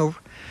stála manúh.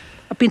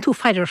 A bín tú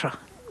feidir se.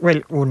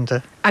 Well,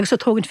 únta. Agus a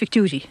tógann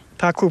fictúrí.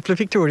 Tá cúpla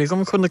Victoria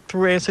gom chunach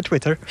tú sa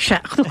Twitter.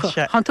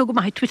 Seachnucha. Han tú go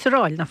mai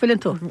Twitteráil na fillin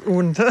tú.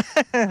 Únta.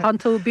 Han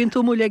tú bín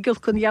tú múla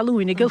gilcun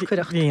jaúine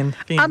gilcuireach. Bín.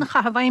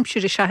 Ancha ha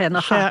bhaimsir is se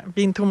nach.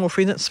 Bín tú mó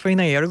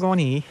faoine éar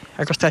gáí,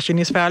 agus tá sin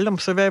níos fearlam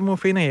sa bheith mó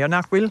faoine éar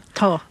nach bhfuil.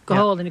 Tá, go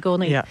hálan i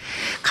gcónaí.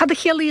 Cad a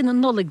chéalaíon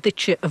an Nollaig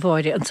ditse a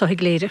bháire an soigh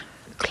léire.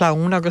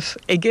 Clán agus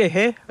ag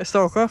éthe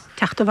istócha.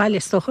 Teachta bhile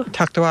istócha.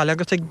 Teachta bhile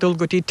agus ag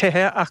dulgotí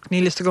tethe ach ní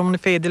lista gom na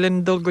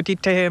fédalinn dulgotí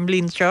tethe an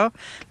blin seo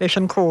leis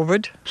an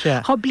COVID.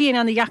 Tá blian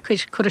anna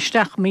jacair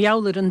chuisteach mé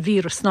jouler an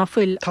vírus ná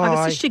fuil.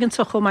 Agus istígann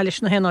socha mai leis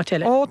na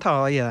henáile. Ó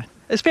tá, yeah.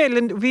 Is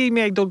féilinn bhí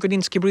mé ag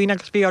dulgodín scibrín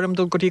agus bhí arm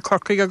dulgotí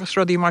corcaig agus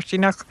rodí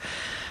martínach.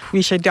 Bhí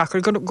sé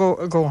deachar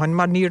ggóhan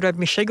mar ní raibh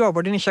mi sé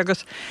gabhar is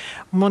agus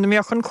muna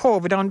méoch an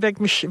COVID an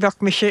bheith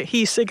mi sé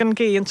híos ag an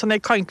géan san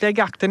ag caiint le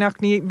gachtainach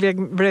ní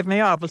raibh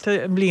mé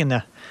ábalta an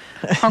bliana.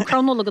 An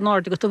cránóla an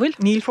náda go bhfuil?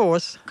 Níl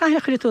fós.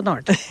 Caiine chuir tú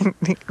náda?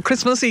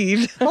 Christmas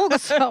Eve.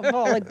 Ógus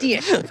bhála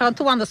díos. Tá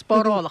tú anna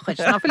spárálacha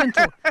ná fillin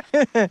tú.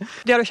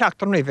 Dear a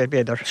seachtain rih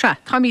beidir. Se,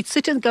 Tá míid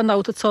sitin gan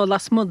náta tá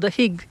las mud a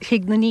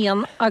hiig na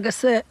níon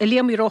agus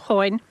léamí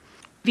róáin.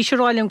 Bhí sé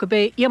ráilm go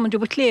bé éman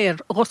dúba léir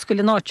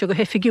roscail náte go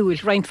hefigiúil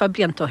reint fa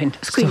bliantóhin.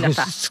 Scuile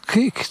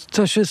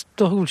tá sé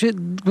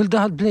bhfuil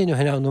dahad blianú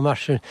hen an mar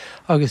sin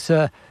agus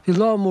bhí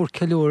lámór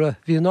ceúra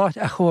bhí náit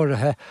a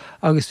chóirithe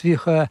agus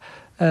bhí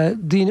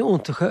díine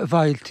úntacha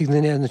bhailtí na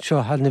éana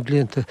seo hena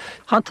blianta.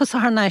 Hananta sa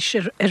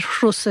thnéis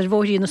chrús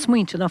bhóí na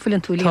smuointe ná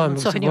fillin tú líon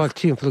bhil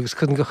timp agus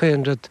chun go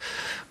chéanrad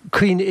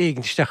cuioine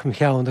éigensteach me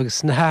cheann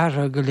agus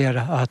nathra go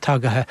léire a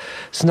tagathe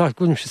snáid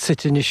gúnim se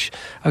sitinis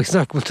agus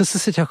sná bhfuil tu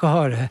site go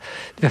háirithe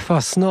bheith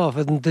fá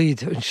snáfad an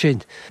daad an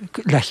sin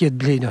lechiad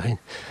blianahin.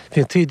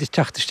 Bhí an tíidir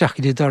teachtaisteach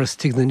í doras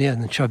tí na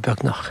éana seo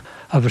beagnach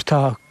aber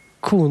tá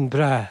cún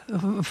bre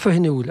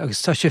fahinúil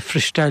agus tá sé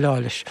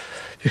fristeáiles.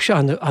 Bhí sé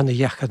anna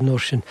dhechad nóir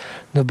sin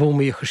na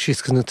bóíochar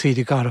síoscan na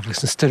tíidir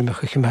garabhgus na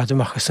styrmecha chu mead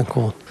amachchas an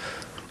cún.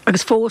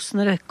 Agus fós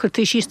na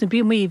chutí síos na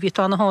bíí bhí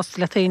tá na hásta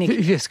le taine.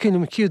 Bhí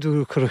cinnim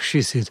ciadú chuach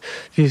síad,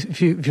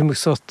 bhí mu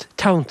sót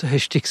tanta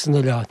heistic san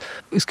na leán.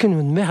 Is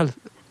cinnim mehall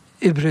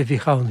ibre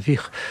bhí chaán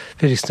bhích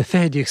is na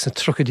féideag san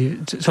trocadí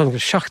gur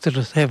seachtar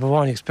a hebh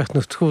bháinnig specht nó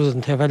túsa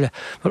an heile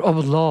mar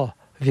obad lá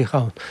bhí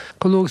chaán.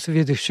 Cológus a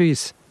bhéidir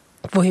síos.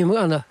 Bhím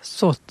anna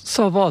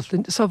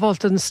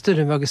sábháilta na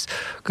styrm agus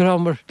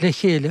gorámar le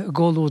chéile a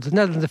ggóúda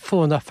ne de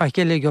fóna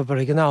feice gobar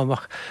ag an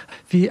námach.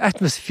 Bhí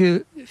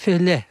atmosfér fé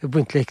le a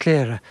buint le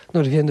léire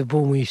nóair bhíon na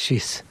bómaí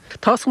síos.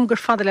 Tásum gur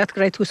fada le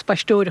réit tú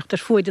speistóireacht ar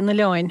foiide na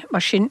leáin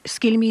mar sin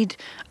skillmíd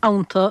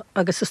ánta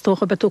agus is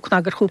tócha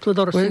betúna gur chúpla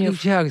doras.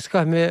 Agus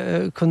ga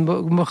mé chun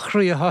mo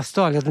chrí a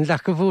hástáile an le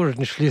go bhór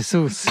na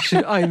slíosús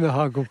sin aimime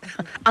hagum.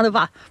 Anna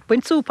bha,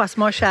 buint súpas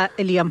mar se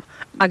i líam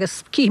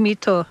agus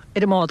cíimító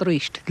ar mád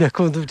ríist. Le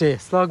chundmh dé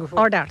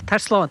Ardar, tar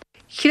sláán.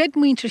 Chréad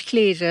muintir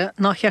chléire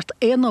ná cheart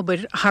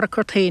éobair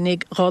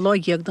Harcarténig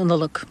gáláíag na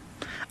Nollaig.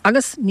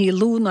 Agus ní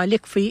lú ná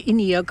licfaí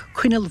iníag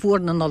chuinil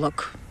mhór na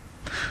Nollaig.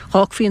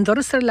 Hák híon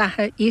doras ar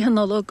lethe ihe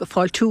Nollaig a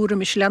fáil túra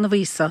mis lena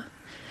vísa.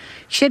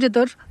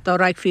 Séidir dá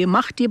raig fí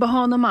machtí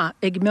behána má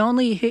ag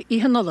meána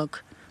ihe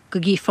Nollaig go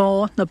gí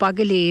fá na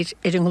bagga léir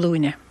ar an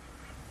glúine.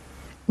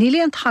 Ní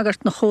léon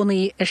tagart na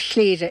chonaí ar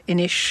chléire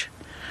inis,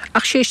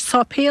 ach sé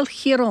sápéal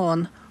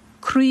chiarán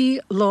crí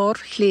lár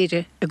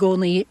chléire a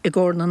gcónaí i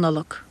gcór na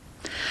Nollaig.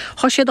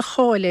 Tá sé a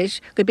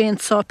cháileir go bíon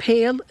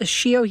sápéal a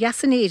sió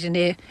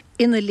jasanéidirné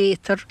ina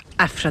létar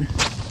afran.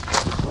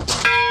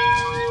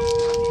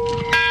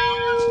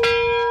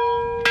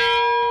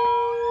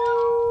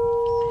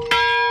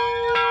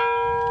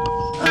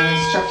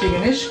 Strapping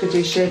in ish, go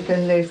dtí sé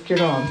pen léh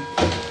Gurán.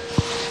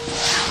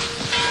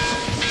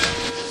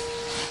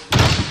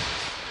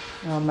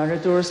 Mar a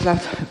dúras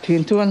leat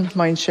clíonúan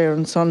main sé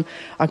an son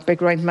ag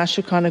beag roiint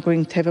meisiúchanna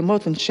going tefh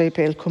mód an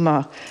sépéal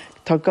cumá.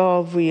 Tá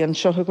gábhí an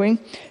seochaing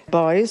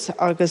báis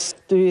agus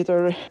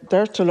dúidir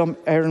deirtalm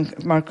ar an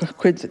mar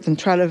chuid den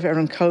trealah ar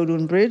an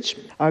Cowdoon Bridge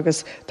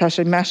agus tá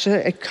sé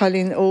meise ag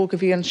cailín ó go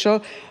bhí an seo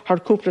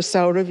th cúpla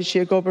saora bhí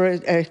sé gobar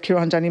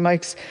Ciarán Danny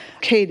Mikes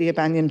cédaí a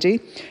BNMD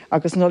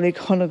agus Nollaig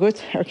chunagut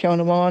ar ceann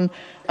amháin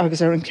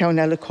agus ar an ceann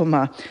eile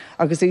cumá.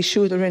 Agus é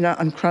siúd rinne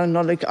an Crown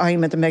Nollaig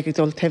aimime a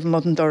megadul tefh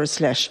mod an doras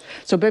leis.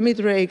 So be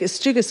míad réig is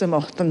tígus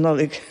amach an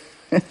Nollaig.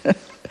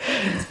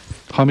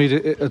 Tá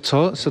míad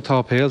atá sa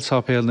tápéal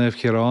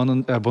nefh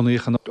Ciarán ar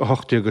bunaíchan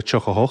 8 go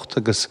 8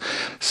 agus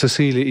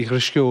Cecília í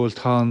grisceol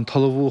tá an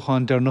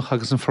talmhúcháin dearnach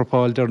agus an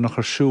forpáil dearnach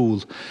ar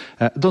siúl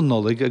don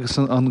Nollaig agus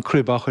an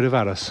cribach ar a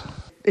bheras.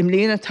 Im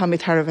líana tá mí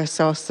tar a bheith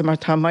sásta mar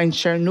tá main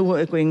sér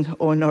nua a going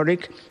ó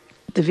Nollaig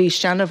de bhí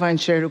seanna bhain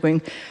séir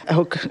going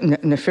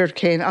na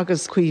fearcéin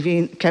agus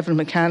cuihín Kevin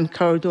McCann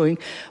cardúing,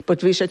 but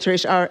bhí sé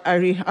trééis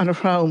airí an a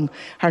rám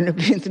ar na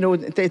blianta nó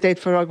déit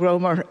for a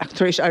grámar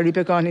trééis airí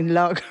beáin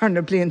lag ar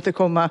na blianta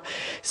comma.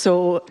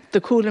 So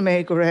de coolla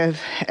mé go raibh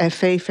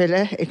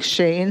féfeile ag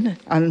séin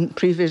an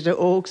príomhide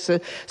óg sa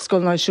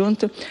Scoil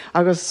Náisiúnta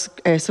agus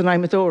san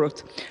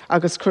aimimetóireacht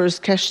agus chus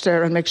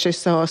ceisteir an meid sé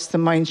sás de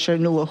main sé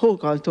nu a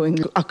thógáil doing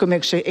ach go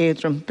meid sé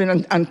éadrom. Bin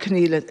an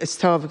cníile is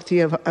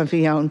táhachttaí a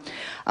bhí ann.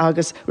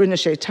 Agus rinne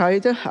sé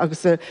taide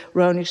agus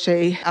ránig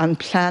sé an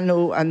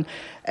plano an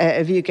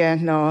a bhí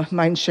gceann ná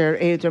main séir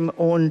éadrom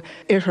ón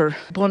ihir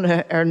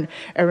bunathe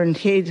ar an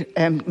chéad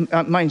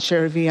main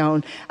séir bhí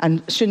ann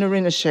an sinna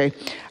rinne sé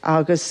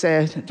agus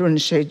rinne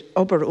sé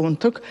obair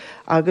úntaach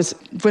agus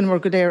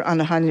bhuiinmór go déir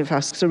anna hainmh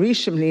as sa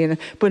ríisiim líana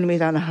buine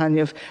míad anna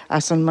hainmh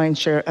as an main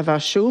séir a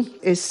bheitsú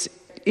is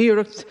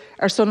íireacht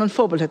ar son an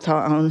fphobal atá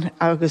ann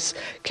agus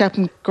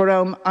ceapan go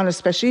raibh anna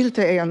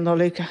speisialta é an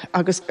Nollaig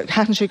agus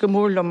heann sé go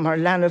mórlumm mar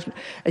leanamh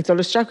ag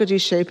dul stragadí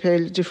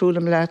sépéil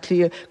difriúlam le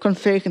lia chun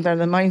fécinn ar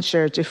na main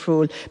séir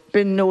difriúil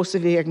bin nós a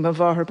bhí ag mar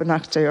bharthar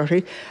benachta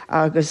orthaí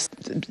agus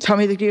tá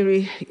míad a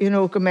géirí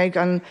go méid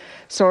an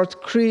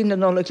sort crí na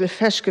Nollaig le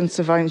feiscin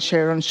sa bhain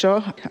séir an seo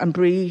an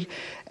brí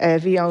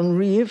bhí an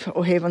riamh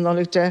ó héamh an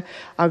Nollaig de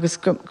agus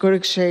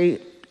gurigh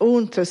sé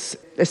úntas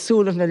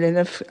súlamh na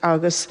linmh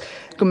agus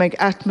go méid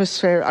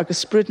atmosfér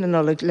agus sprid na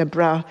Nollaig le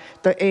bra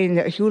do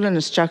éine a hiúlan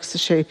isteach sa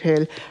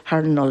sépéil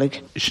thar na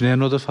Nollaig. Sné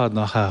nó a fad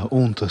nach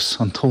úntas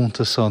an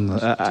tóntas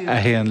a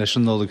héan leis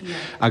an Nollaig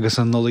agus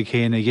an Nollaig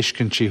héana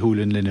dhiiscintí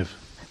húlinn linmh.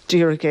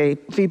 Díorgé.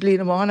 Bhí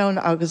bliana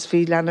amháin agus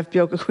bhí leanamh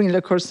beag a chuoin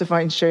le chusa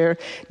bhain séir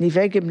ní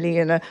bheigim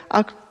líana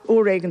ach ó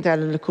réigen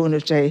deile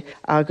leúnmh dé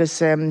agus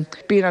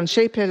bíon an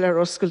sépéil ar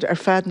oscailt ar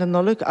fad na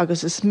Nollaig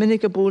agus is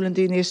minic a bólan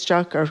daoine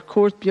isteach ar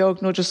cuat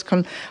beag nó just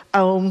chun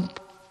am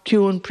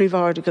ciún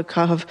príomhharda go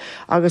caithh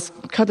agus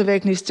cad a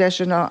bheith níos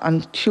deisina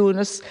an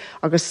ciúnas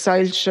agus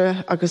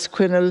sailse agus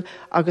cuineal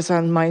agus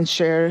an main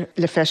séir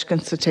le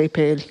feiscin sa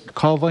tépéil.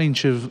 Cá bhain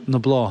sibh na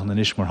bláhan in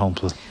ismar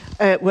hampla?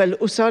 Well,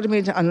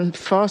 úsáidimid an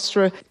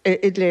fástra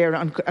idléir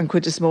an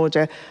cuid is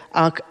móide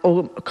ach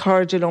ó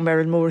cardilóm ar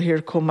an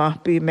mórthír comma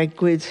bí meid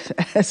cuid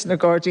na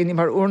Guardianí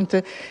mar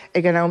únta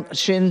ag an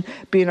sin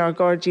bíon ar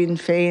Guardian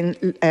féin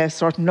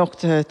sort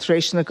nocta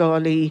tréis na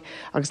gálaí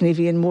agus ní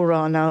bhíon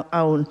mórrán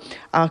ann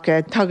ach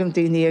tagan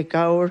daoine a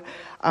gabhar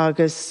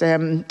agus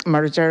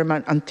mar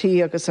dearman an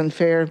tí agus an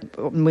fér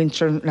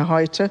muintir na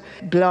háite.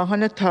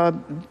 Bláhanna tá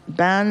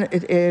ban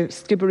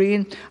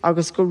Skibbereen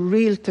agus go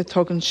rialta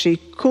tugann si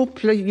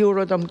cúpla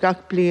euro am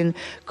gach blion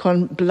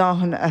chun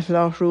bláhan a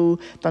láthrú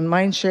don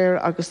main séir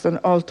agus don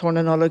altóir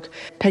na Nollaig.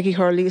 Peggy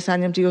Hurley is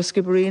aim dí ó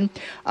Skibbereen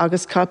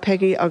agus cá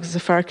Peggy agus a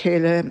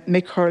fearcéile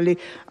Mick Hurley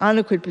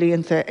anna chuid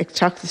blianta ag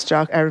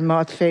teachtasteach ar an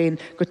mád féin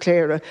go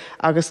cléire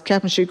agus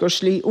ceapan si gur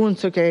slí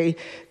úntaach é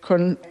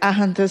chun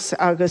ahantas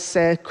agus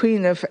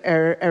cuiineh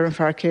ar an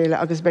fearcéile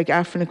agus beag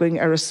afranna going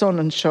ar a son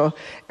an seo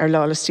ar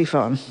lála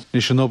Stífán. Ní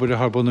sé nóbir a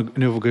thbunna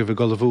nuhgah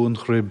go bhún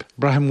chruib.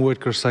 Braham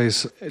Whitaker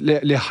says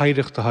le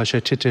haireachtatá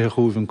sé tithe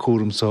chuúh an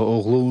cuaramsa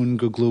ó glún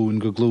go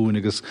glún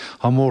agus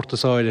há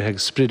mórtas áide ag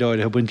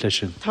spridáide a buint lei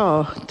sin.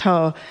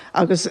 Tá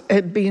agus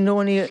bí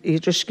nóí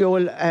idir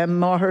sceol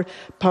máthair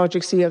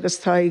pádraigsaí agus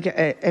taig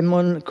i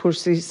mún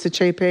cuasaí sa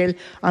tépéil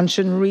an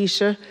sin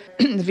ríise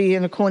bhí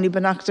ina cónaí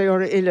benachta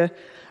ar ile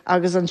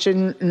agus an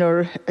sin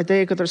nuair a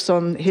dégad ar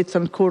son hit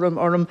an cuaram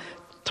orm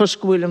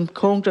tuisgúilm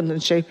cóngran an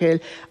sépéil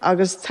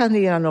agus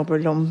tannaí an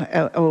obairlumm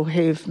ó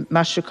héamh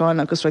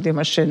meisiúcháin agus ruí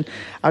mar sin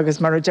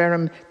agus mar a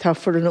dearm tá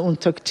fur an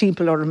úntaach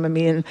timpeall orm a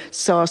míon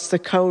sásta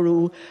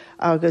cabhrú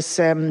agus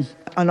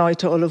an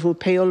áite olahú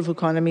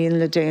peolbhúáin míon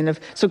le déanamh.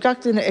 So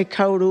gach duine ag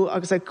cabhrú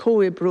agus ag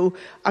cóibrú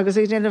agus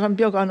é déanamh an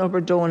beag an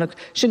obardónach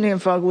sin éon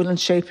fághúil an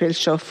sépéil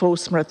seo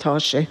fós mar atá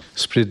sé.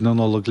 Sprid na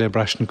Nollaig le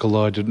breisna go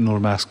láidir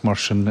nóair measc mar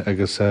sin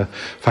agus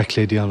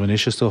feicléidí an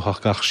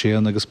bhaníisiúach gach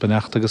séan agus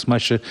benecht agus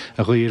meise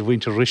a chuir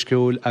bhainte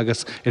risceúil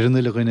agus ar an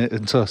nuileghine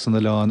an san na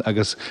leán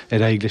agus ar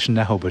éig leis an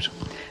nehabir.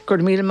 Gur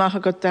míle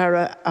maitha go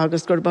dara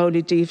agus gur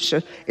bálaí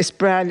díobse is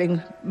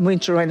breling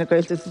muinteráin a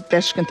gailta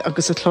deiscint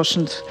agus a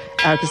thlosint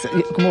agus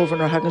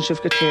gomóbhain ar hagann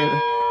sibh go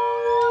cléire.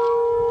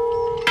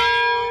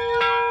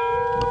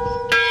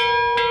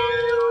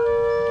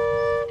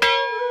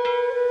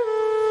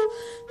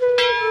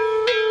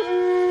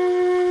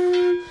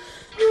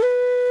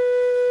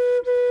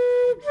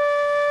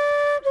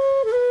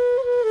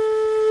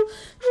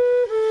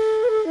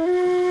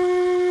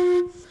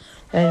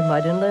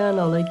 Maidin le an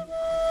Nollaig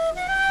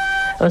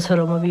as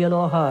thum a bhí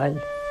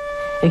láthil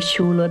ag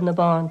siúlad na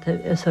bánta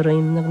is a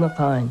réimnach na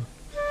páin.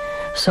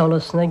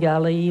 Solas na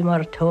gealaí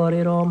mar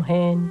tóirí rám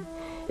héin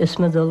is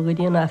me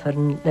dulgadí an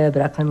efern le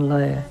brechan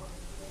le.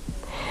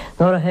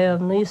 Nor a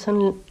héamh níos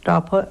an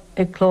rapa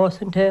ag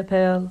clós an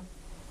tépéil,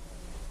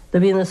 de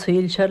bhí na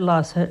síl sér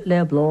lasa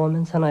le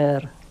blómin san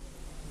air.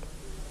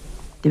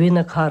 De bhí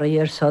na caraí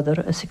ar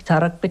sodar is ag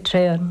tarach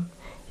betréan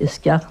is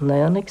ceach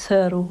naon ag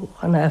saoú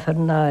an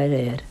efern na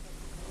éir.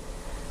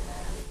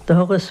 De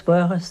thugus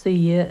spáchas de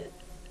dhé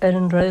ar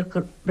an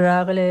réir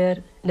braga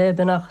léir le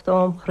benacht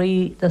om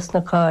chrí das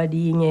na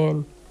cádaí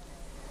ngéin.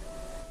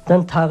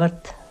 Dan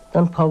tagart,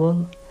 dan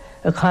pobl,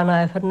 a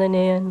chana efar na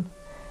néin,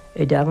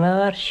 I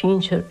darna ar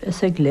sínsir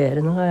is a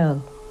gléir na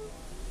gael.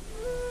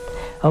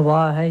 A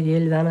bháthe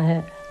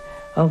dhéilbhenathe,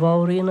 a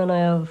bháirín an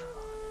éamh,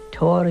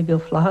 tóra go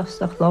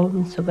flachastach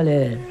lán sa go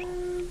léir.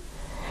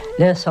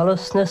 Le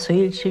salas na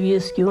síl si bhí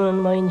sciún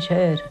an main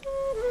séir,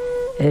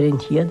 in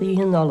tiad í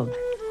hin Nollaig,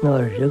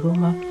 nóir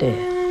rigum ap dé.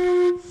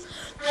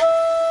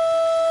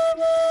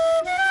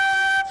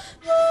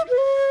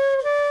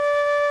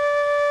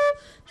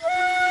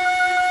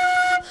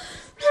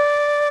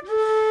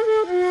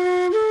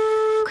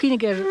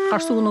 Cínigeir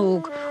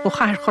arsúnóg ó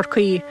chair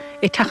chorcaí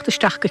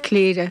teachtaisteach go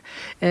cléire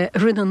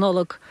rinne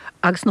Nollaig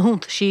agus na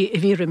húnta sí I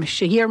bhírimis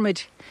sé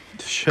dhéarmid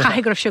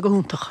caiigrah sé go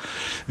húntaach.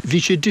 Bhí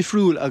sé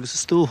difriúil agus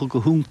istócha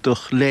go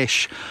húntaach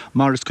leis,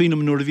 mar is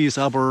cuiinem nuair a bhís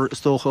aber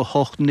istócha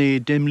 8-9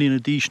 déimlína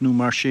dísnú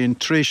mar sin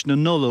tréis na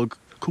Nollaig,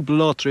 cúpla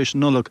lá tréis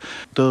na Nollaig,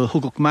 de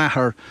thugach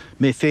maithar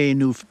mé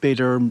féinú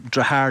beidir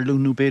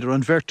drathirlúnú beidir an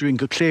bhirtuín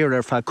go cléir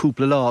ar feadh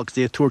cúpla lá agus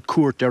é tuair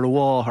cuairt ar a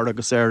bháthair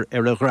agus ar a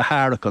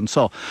rathraachán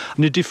sa.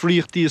 Na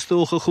difríochtaí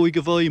istócha chuig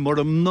go bhaid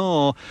mar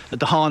ná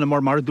de hána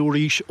mar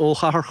dúríis ó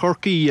chathair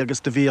chorcaí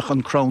agus de bhíoch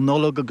an Crán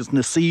Nollaig agus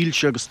na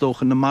sílse agus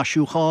tócha na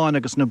maisiúcháin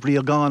agus na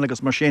bríagán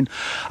agus mar sin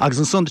agus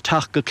an son de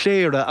teach go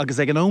cléire agus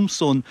ag an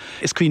ómson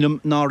is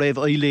cuiinem ná raibh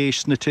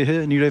éiléis na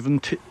tuthe ní raibh an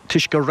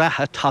tuis go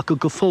rathe take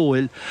go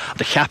fóil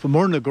de cheappa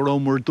mórna go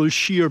rómar dul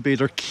siar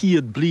beidir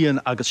 100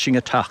 blian agus sin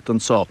a techt an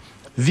sá.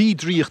 Bhí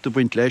dríocht a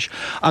buint leis,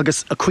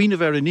 agus a cuioine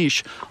bhar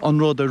inis an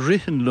rud a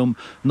rihanlum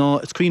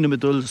ná is cuioine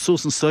dul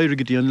sósan staire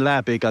go dtí an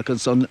lebaig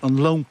agus an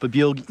lompa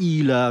beag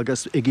íle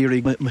agus ag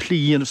éirí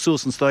mlíon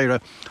sósan staire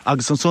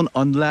agus an son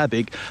an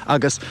lebaig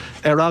agus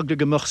agla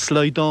go mach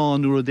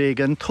sleidáin uair a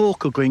dé an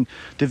tóca going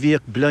de bhíoh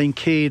blein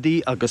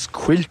cédaí agus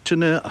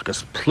cuilteine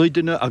agus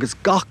pluideine agus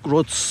gach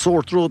rud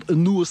sortród a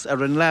nuas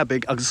ar an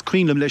lebaig agus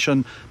cuioinem leis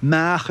an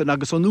meachan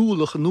agus an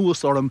úlach an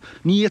nuas orm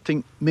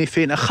níting mé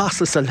féin a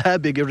chasas a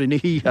lebaig ar in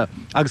híthe.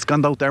 Agus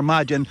gandát ar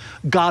maidin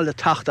gála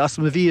tacht as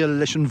ma bhíal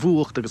leis an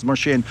bhuacht agus mar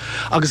sin.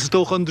 Agus is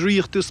tóch an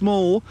dríocht is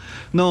mó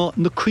ná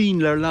na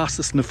cuioin leir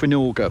lasas na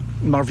finóga.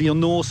 Mar bhí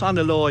an nós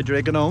anna láidir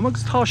ag an ám,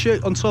 agus tá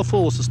sé an sá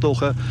fós is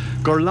tócha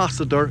gur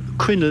lasadidir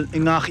cuineal I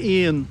ngach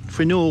éon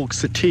finóg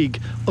sa tig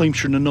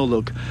aimsir na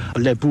Nollaig.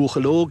 Le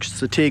buchalóg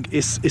sa tig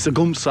is a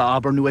gumsa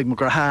aber nu ag mar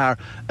gur háir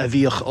a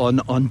bhíoch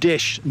an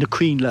deis na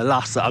cuioin le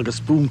lasa agus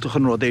búntach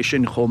an rodéis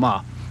sin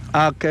chomá.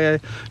 Ag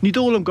ní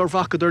dólam gur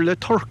bhacadar le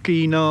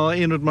Turcaí ná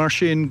éonad mar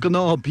sin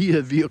gná bí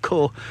bhí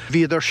có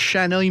bhíad ar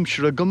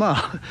seanaimsere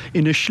gomá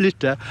ina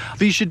slite.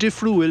 Bhí sé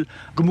difriúil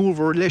go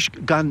mór leis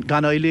gan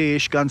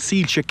éiléis gan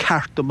sílse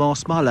ceart do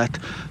más mallet,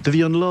 de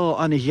bhí an lá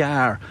anna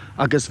dhear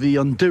agus bhí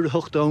an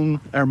dúrthacht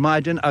ar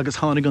maidin agus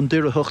tháinig an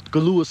dúrthacht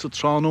go luas a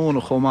tránóna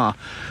chomá.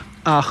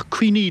 Ach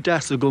cuioine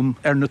deasa gom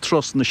ar na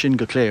tros na sin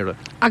go cléire.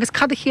 Agus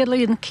cad a chéad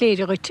le an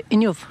cléire goit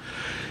inniuh.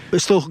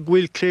 Is toch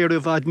bhfuil cléir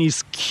a bhd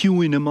níos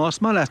ciúine más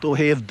mallet ó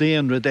héamh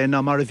déanra dé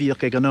ná mar a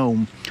bhíoch ag an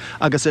óm.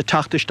 Agus a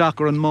teachtaisteach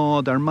ar an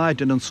mád ar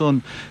maidin an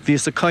son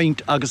bhís a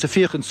caint agus a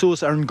féchan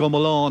suas ar an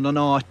gomaláin an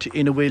áit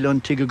ina bhfuil an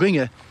tuige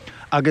gringe.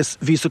 Agus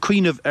bhís a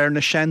cuiineh ar na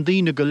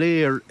seandína go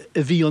léir a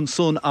bhí an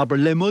son aber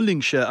le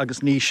mullingse agus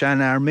ní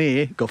sean ar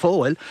mé go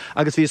fáil,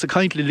 agus bhís a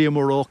caint le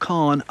lémór ó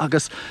cáin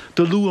agus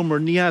do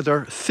luamar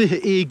níidir 50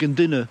 éigen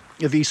duine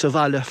a bhí sa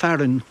bhaile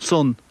fearan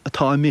son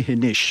atá mithe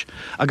níis.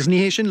 Agus ní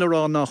hééis sin le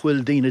rá nach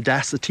bhfuil daine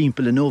 10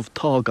 timppla in ómh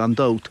tá an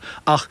dát,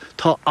 ach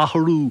tá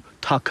athrú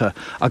take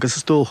agus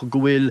is tócha go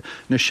bhfuil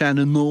na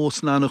seanna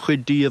nós ná na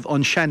chuiddíomh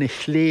an seanna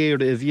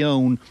chléir a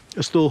bheann,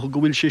 is tócha go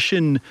bhfuil sé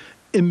sin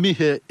I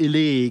mithe I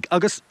léig,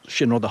 agus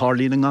sin rud a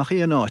hálína ngach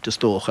éon áit is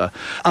tócha.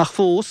 Ach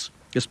fós,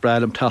 is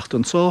breilm tacht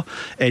an só,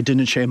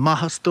 duine sé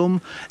maithastum,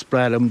 is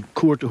breilm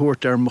cuairt a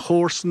thuairt ar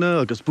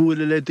chósanna agus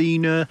buaile le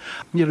daoine,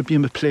 níor a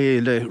bíam a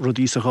plé le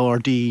rudí sa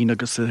gádaín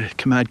agus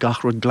cumad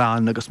gach rud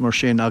glan agus mar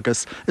sin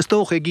agus is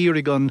tócha ag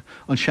írig an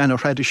seanna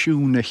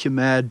tradiisiúna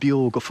cumad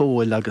beag go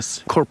fóil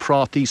agus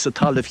corprátaí sa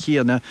talamh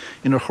chéana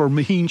inar chur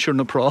mhínsir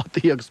na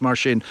prátaí agus mar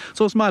sin.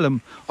 So is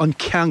mailim an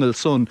ceangal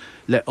son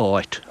le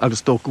áit,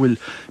 agus tócha bhfuil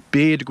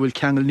béad bhfuil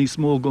ceangal níos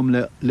mó gom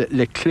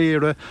le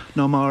cléire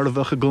ná mar a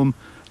bhecha gom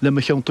le me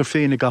cheantar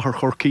féinnig gahar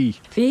chorcaí.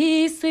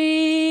 Bhí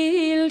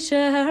síl sé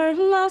ar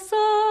lasa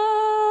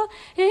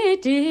I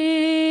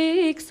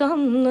dig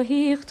san na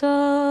híochta,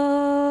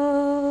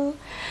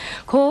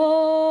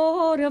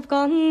 córamh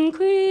gan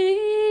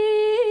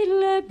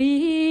cuile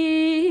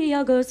bí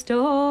agus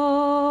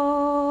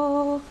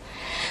dó,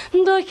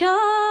 do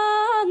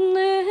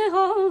cheanna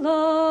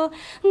halla,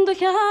 do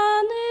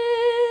cheanna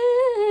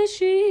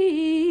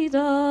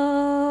sída,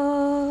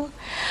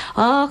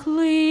 ach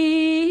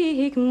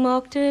líg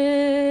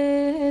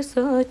magte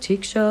sa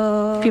tíg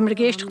seo. Bhí mar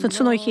géisteach an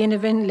sunna chéana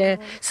bhain le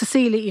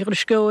Cecília í ar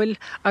scóil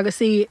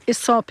agus is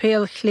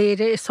sápéal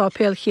chléire, is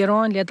sápéal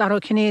chiaráin le daró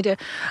cinnéide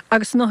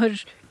agus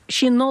nóthir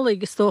sin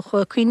Nollaig is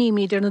dócha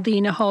cuiníimiidir na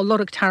dtíine há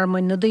lorug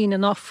tarmain na dtíine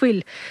ná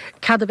fuil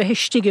cad a bheith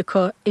heistigige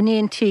có in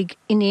éon tig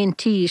in éon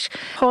tíis.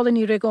 Hálan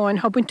í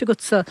regáin há buinte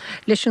gotsa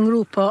leis an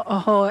grúpa a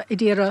há i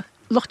ddíra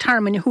loch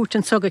tarmain i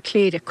hútan soga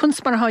cléire.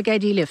 Kunstmar há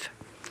gaidí liv.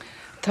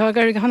 Tá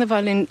gar hanna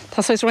bhilín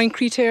tá sais roiin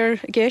crítéir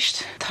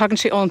géist, Tágann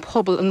sé an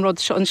pobl an rud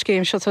seo an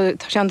scéim seo tá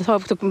sé an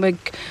táhachtach go meid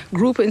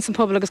grúpa in san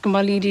pobl agus go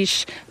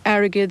málídís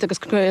airigid agus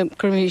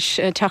gurmís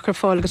teachar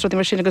fáil agus rudí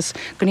mar sin agus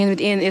goníon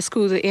éon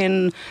écúda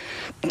éon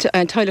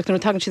taileach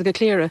nó tagann siad go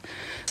cléire.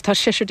 Tá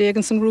 6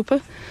 dégan san grúpa,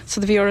 so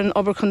bhí ar an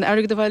obair chun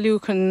airigid a bhilú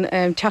chun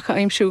teacha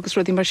aimimsú agus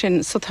rudí mar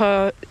sin. So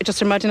tá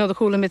just imagine á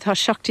chola mit tá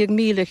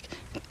 7,000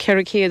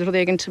 ceiricéad rud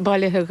éigen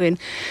bailithe gin.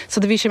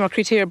 So bhí sé mar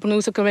crítéir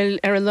bunúsa go bhfuil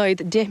ar a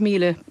leid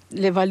 10,000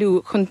 le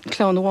bhú chun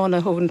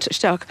clánhána thugann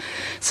isteach.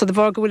 So de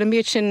bhar go bhfuil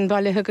méid sin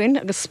bailithe gin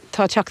agus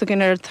tá teachta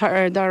gin ar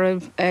dar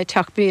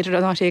teach béidir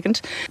an áigent.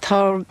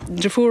 Tá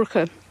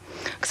drefuúrcha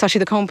Tá si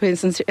de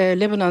campaigns in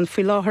Lebanon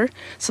fao láthair,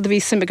 so bhí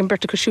simime an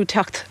berta cosú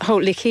techt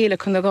le chéile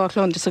chun a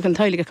gáláán a an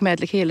tailige méid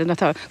le chéile na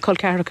tá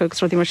colcearacha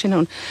agus rudí mar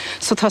sinón.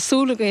 So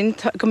tásúlagin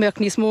go mbeoh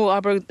níos mó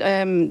aber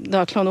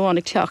ná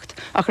chlánháinnig techt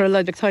ach ar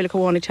leid teile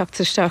goháinnig techt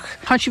isteach.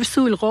 Tá si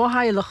bhsúil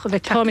ráthaileach a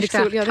bheith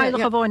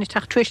teile a bháinnig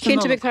techt tríéis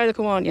Cinnte bheith teile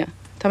goháine.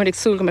 Tá ag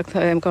súla me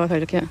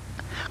gáthaileach.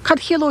 Cad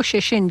chéó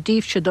sé sin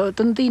díobse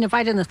don dtíine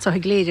bhaidena a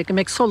léide go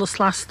méid solas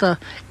lásta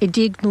i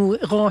ddíagnú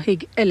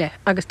ráthaigh eile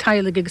agus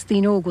teile agus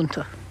tíine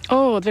ógunta.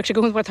 Bheith sé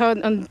gohn tá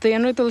an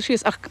déanadul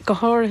síos ach go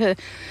háthe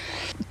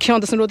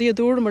ceantas an rodí a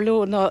dúr mar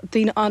lo na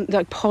daine an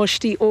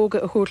páistí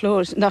óga a chuút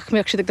lá nach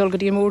meach si dal go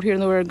dtí mór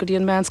nó go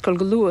dtíon menscoil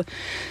go lua.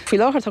 Fhí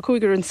láthir tá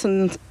chuigur in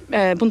san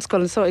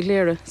bunscoil sa ag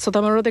léire, so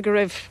tá mar rud go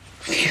raibh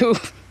fiú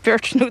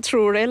virtú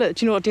trú eile,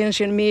 déana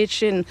sin méid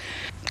sin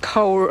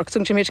cáir ach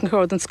tún sé méid an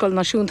cáir an scoil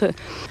náisiúnta.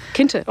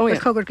 Cinnte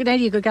chugur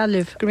gnéí go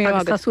galibh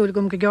agus tasúla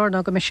gom go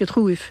gearna go me si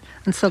thuúh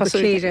an sa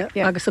cléire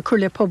agus a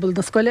chuirle pobl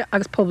na scoile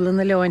agus pobl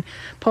na leáin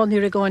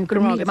páí a gáin gur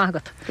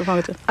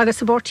mágad. Agus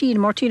sa bhtíín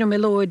Martína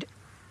melóid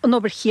an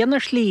obair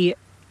chéanar slí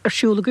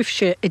arsúla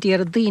gufse i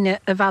dtíar a daine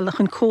a bhealach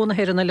an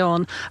cónahéir an na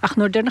leán ach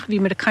nóir dénach bhí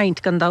mar a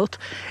caint gan dát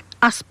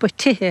as ba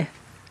tithe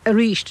a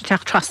ríist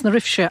teach tras na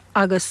rifse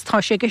agus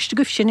tá sé geiste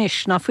gufse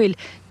níis ná fuil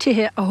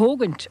tithe a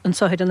hógant an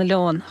sahéir an na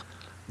leán.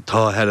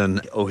 Tá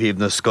heran ó híomh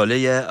na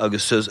scoile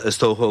agus is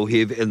tócha ó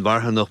híomh in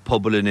bharthanach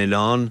pobl in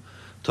Ián,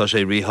 tá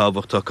sé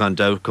ríhabhachtach an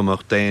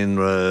dagcamach déin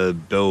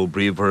be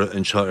bríomhar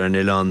an seo ar an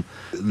Ián.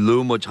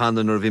 Lúmid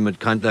handan ar bhí mid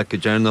caiint le go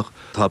déarnach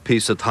tá pí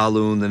a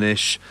talún in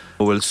isis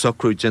bhfuil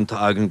socrú dinta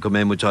agan go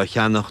mé muid a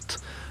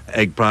cheannacht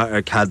ag bra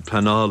ar cad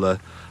planála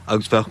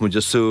agus bheith muid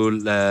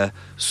asúil le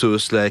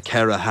suas le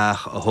ceire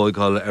heach a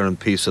thógáil ar an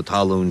pí a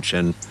talún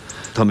sin.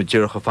 Tá mé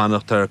ddíireach a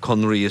fannacht ar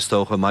conraí is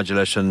tócha maidir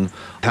leis an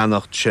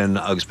cheannacht sin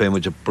agus bé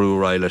muid a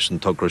brúrá leis an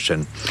tugra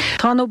sin.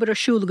 Tá obair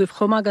arsúla goibh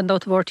chumá an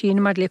dát bhirtíín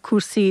mar le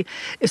cuasaí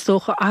is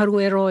tócha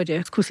airráide,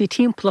 cuasaí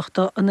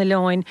timplachta an na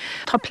leáin,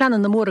 Tá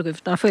planan na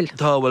móragah ná fuil.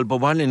 Tá bhfuil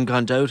bhhailinn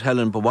gan dat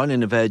Helen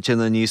bhhailinn a bheith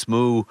dinna níos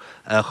mú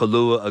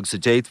cholua agus a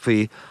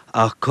déitfaí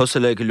ach cosa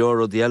le go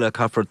leor díile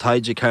caafar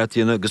taide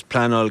ceirtíanna agus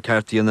planáil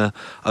ceirtíanna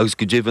agus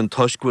go ddíobhann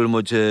toscuil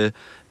muide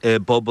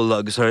bobbal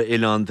agus ar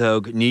Ián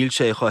deag níl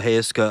sé chu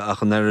héasca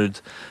ach an aird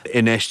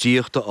in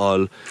éistíochta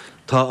áil.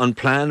 Tá an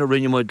plán a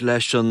rinnemuid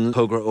leis an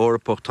tugur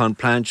orpach tá an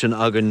plán sin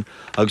agan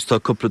agus tá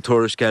cúpla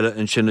sceile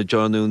an sinna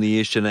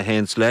dearnúna sin a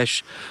héins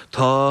leis.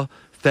 Tá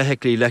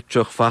feiclí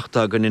lectrach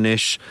fachta gan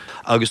inis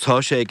agus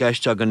tá sé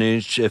gceiste gan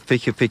inis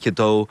fiche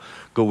dó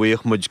go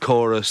bhíoh muid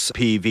choras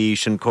PV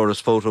sin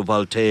choras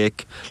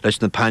photovoltaic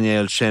leis na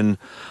panéil sin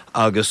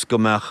agus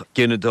gomach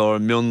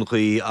ginador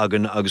mionraí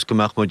agus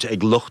gomach muid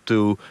ag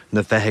luchtú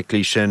na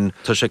feiclí sin.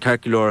 Tá sé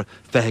ceirciúir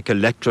feice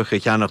lectrach a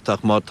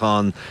cheannachtach má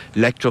tá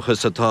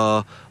lectrachas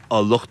atá a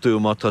luchtú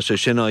má tá sé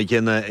sinna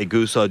dhéine ag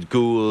gúsáid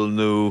gúil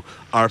nó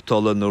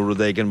artála nó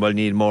rudéigen bhil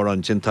níl mór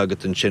an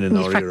tintagat an sin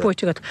Ní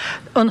feicpóitigad.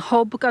 An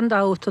hob gan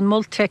dát an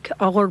molteic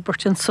a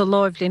Ghorbert sa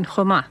láimhlín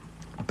chomá.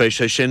 Bei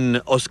sé sin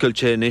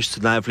oscailte níos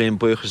náimhlíonn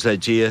buchas le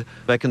dia,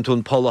 bhecinn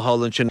tún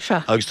Paulahallann sin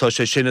agus tá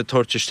sé sinna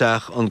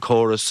tuairteisteach an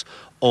choras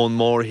ón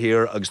mór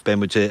hir agus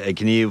bémuide ag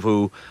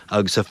gníomhú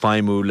agus a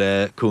feimú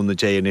le cúna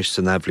déanais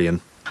san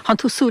náimhlíonn. Han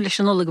tú súla leis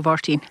an Nollaig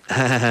bhirtíín.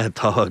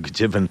 Tá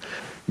jiban.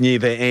 Ní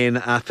bheith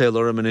éon aféil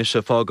orm is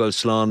a fágáil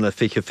sláán le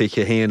fiche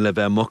héin le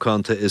bheith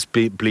mochananta is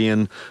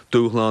blian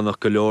dúchlánach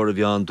go leor a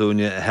bheán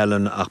dúine a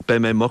Helen ach be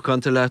mé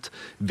mochananta leat,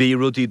 bhí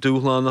rudí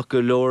dúchlánach go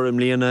leor im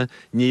líana,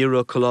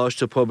 níra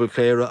choláiste pobl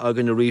cléire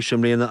agan a ríis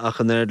im líana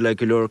ach an aird le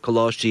go leor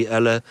choláistí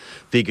eile,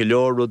 bhí go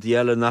leor rudí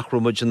eile nach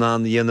rumuid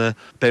an dhéine,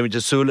 be muid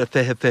asúla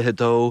fithe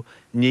dó,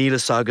 níle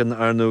sagan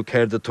arnú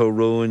céirde tó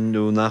róin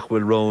nó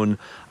nachhfuil róin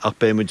ach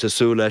be muid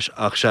asú leis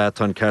ach sé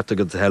tá ceirrta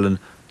go Helen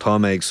tá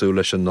méid sú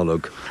leis an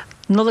Nollaig.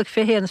 Nollaig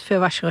féhéanas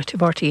fehhaisiúirte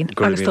bhirtíín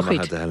agus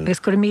agus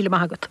gur míle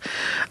maigad.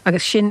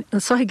 Agus sin an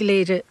saigh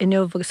léire in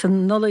neomh agus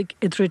an Nollaig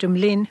i ddrúdum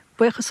linn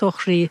buchas ó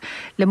chrí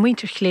le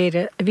muintir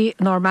chléire a bhí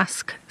ná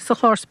measc sa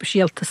chlár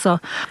speisialta sa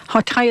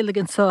há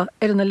tailigin sa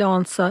na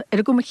leánsa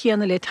go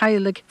chéanna le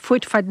tailig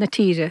fuid feid na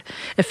tíre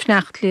a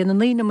fnecht le na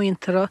lína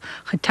muintara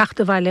chun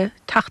teachta bhaile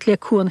techt le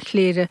cuan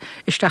chléire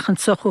isteach an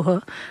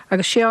sochutha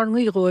agus séar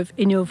ngíróibh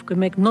inniuh go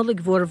méid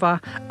Nollaig mhórmha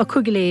a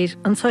chugiléir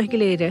an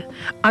sogiléire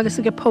agus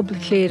a go pobl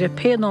chléire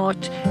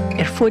péanáit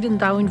fuid an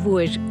dain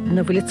mhuair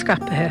na bhfuil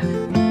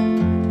scapathe.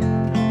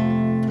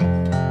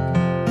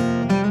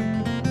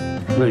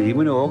 Na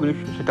díman ágan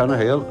sa tanna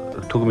héal,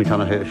 tuga mí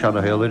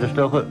seanna héal idir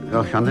stocha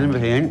á seandain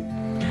bheithéin.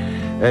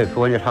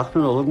 Fáin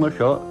heachtain Nollaig mar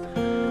seo,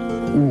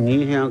 ní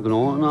hé an gná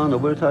ná na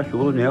bhfuir tá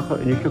siúla necha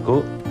inise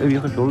có a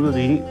bhícha siúla na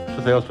daoine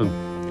sa féalsan.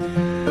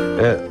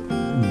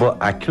 Ba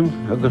acin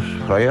agus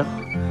chraach,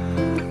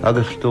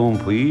 agus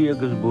stómpaí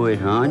agus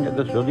buáin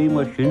agus rudaí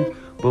mar sin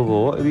ba bhá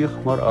a bhíoch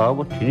mar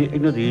ábha tíine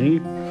ag na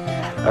daoine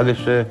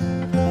agus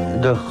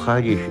de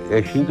chaidí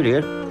sin go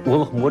réir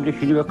bhfuilach mór de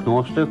sinine bheith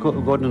cnásta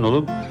gáid na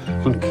Nollaig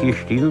chun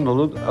cíistí na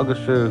Nollaig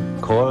agus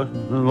cá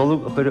na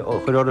Nollaig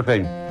chuir a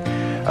féin.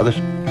 Agus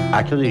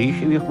aice na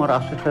ríis a bhíoch mar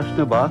asas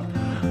na bát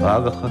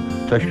agus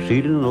tá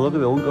síad na Nollaig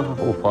a bheonn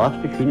ó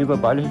fásta sinine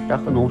bheith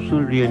bailteach an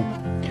ósú rion.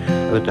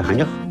 Agus a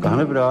haneach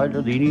gana bhráid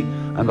a daoine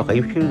an bheith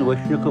éimsin na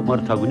bhaisina go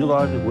mar taganú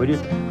láir na bhuiide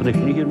chun na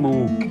sinine hir mó.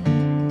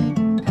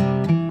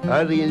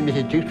 Aíon mi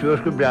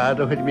tíús go bread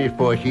a chuid mí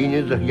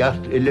spáisiine a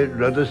jaast ile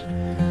rudas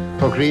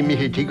Pogrí mi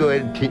tí go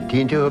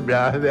tínte go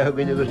brethe bheith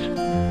bhíine agus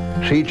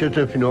tríte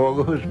an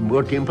finógahus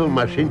mór timppel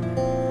mar sin.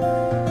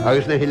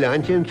 Agus na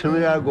hiláintin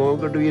sunna a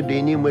gágur dú a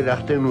daine mu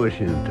reachta an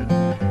nuaisianta.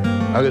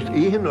 Agus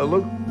íhan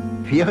Nollaig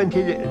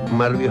fiochanti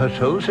mar bhí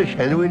só sa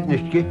seanhfuil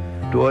nisci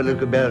dóla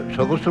go bear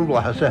sogus an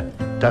blahasa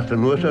tata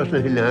nuasas na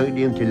hiláang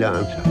díon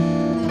tileansa.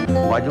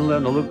 Baidan le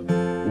Nollaig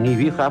ní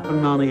bhí chapan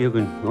nána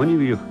dhégann, nó ní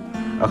bhíoch.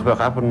 Ach bheith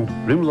chapan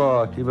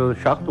rimlá, tí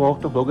bheith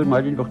 7-8 flogin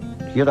maidin bheith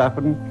tíad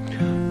apan,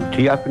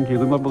 tí apan tí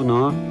go mar bug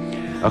ná.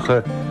 Ach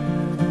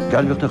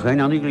gal bheith na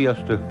chain annig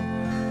líasta.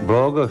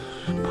 Brága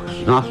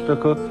snasta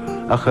go,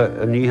 ach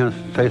níhan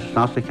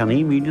snasta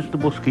chaní mídis na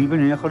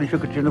boscíban échar is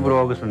go tína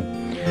brágasan.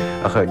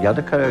 Ach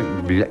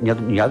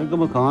nead go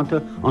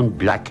macánta an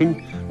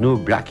blacking,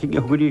 nó blacking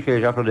a chuidí sé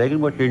ach régan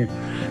mar sin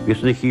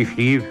vis na chí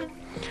stíb.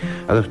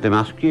 Agus de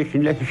mascí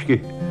sin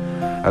leisci.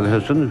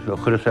 Agus sun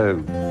chur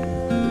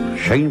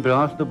Sein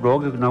bras na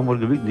brog ná mór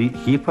go bhíh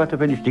hípa a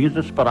bhein stíos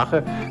na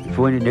sparacha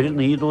fáin neidir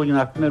nídó in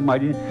nach mar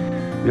maidin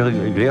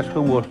bhí gréas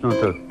go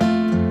mórsnanta.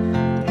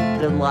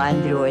 Den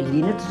láin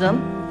droilíine san,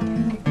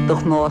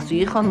 doch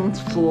násaí an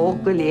sló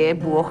go lé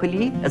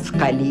buchalí a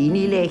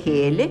scalíní le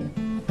chéile,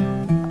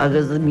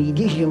 agus a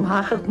mídí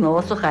siimthachas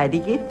nás a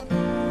chaidige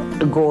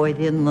a gáid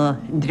na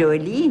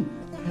droilín,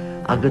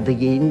 agus a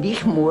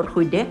géondís mór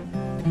chuide,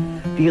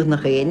 bhíh na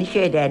chéine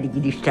sé aidige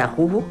dí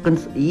stachuú gan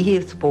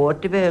íhíh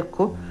sport a bheith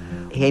go,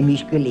 He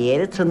mis go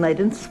léire san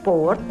an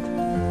sport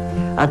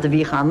a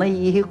bhí chana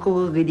íhí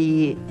go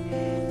gurí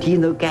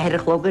tíú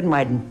geirechlógan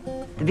maidin.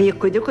 Bhí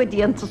chuide chu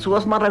díanta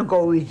suas mar a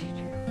gáid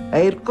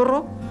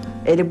éircoró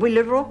ar a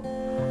buileró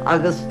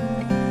agus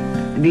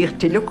bhí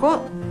tiile go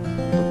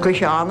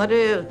seanar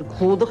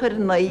chlúdach ar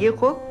naige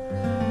go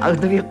agus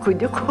na bhí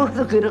chuide go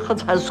a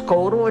gurchas a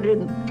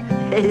scóróin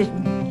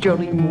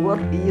Johnny mór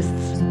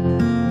híist.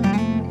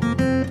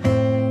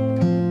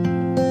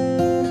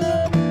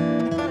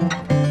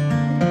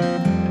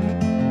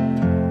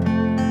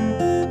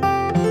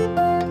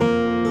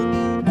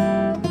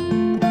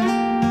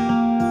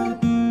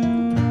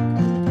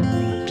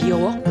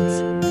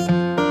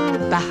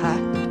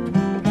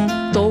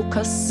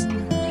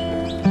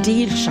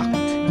 Díalseacht,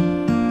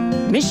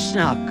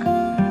 misneach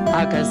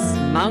agus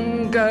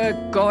manga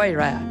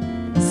goire,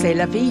 c'est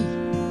la vie,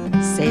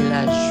 c'est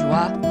la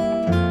joie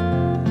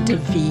de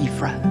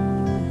vivre.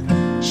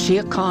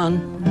 Siacán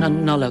na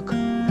Nollaig,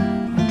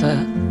 de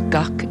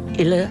gach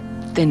ile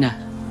duine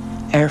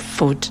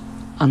fud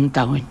an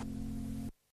dain.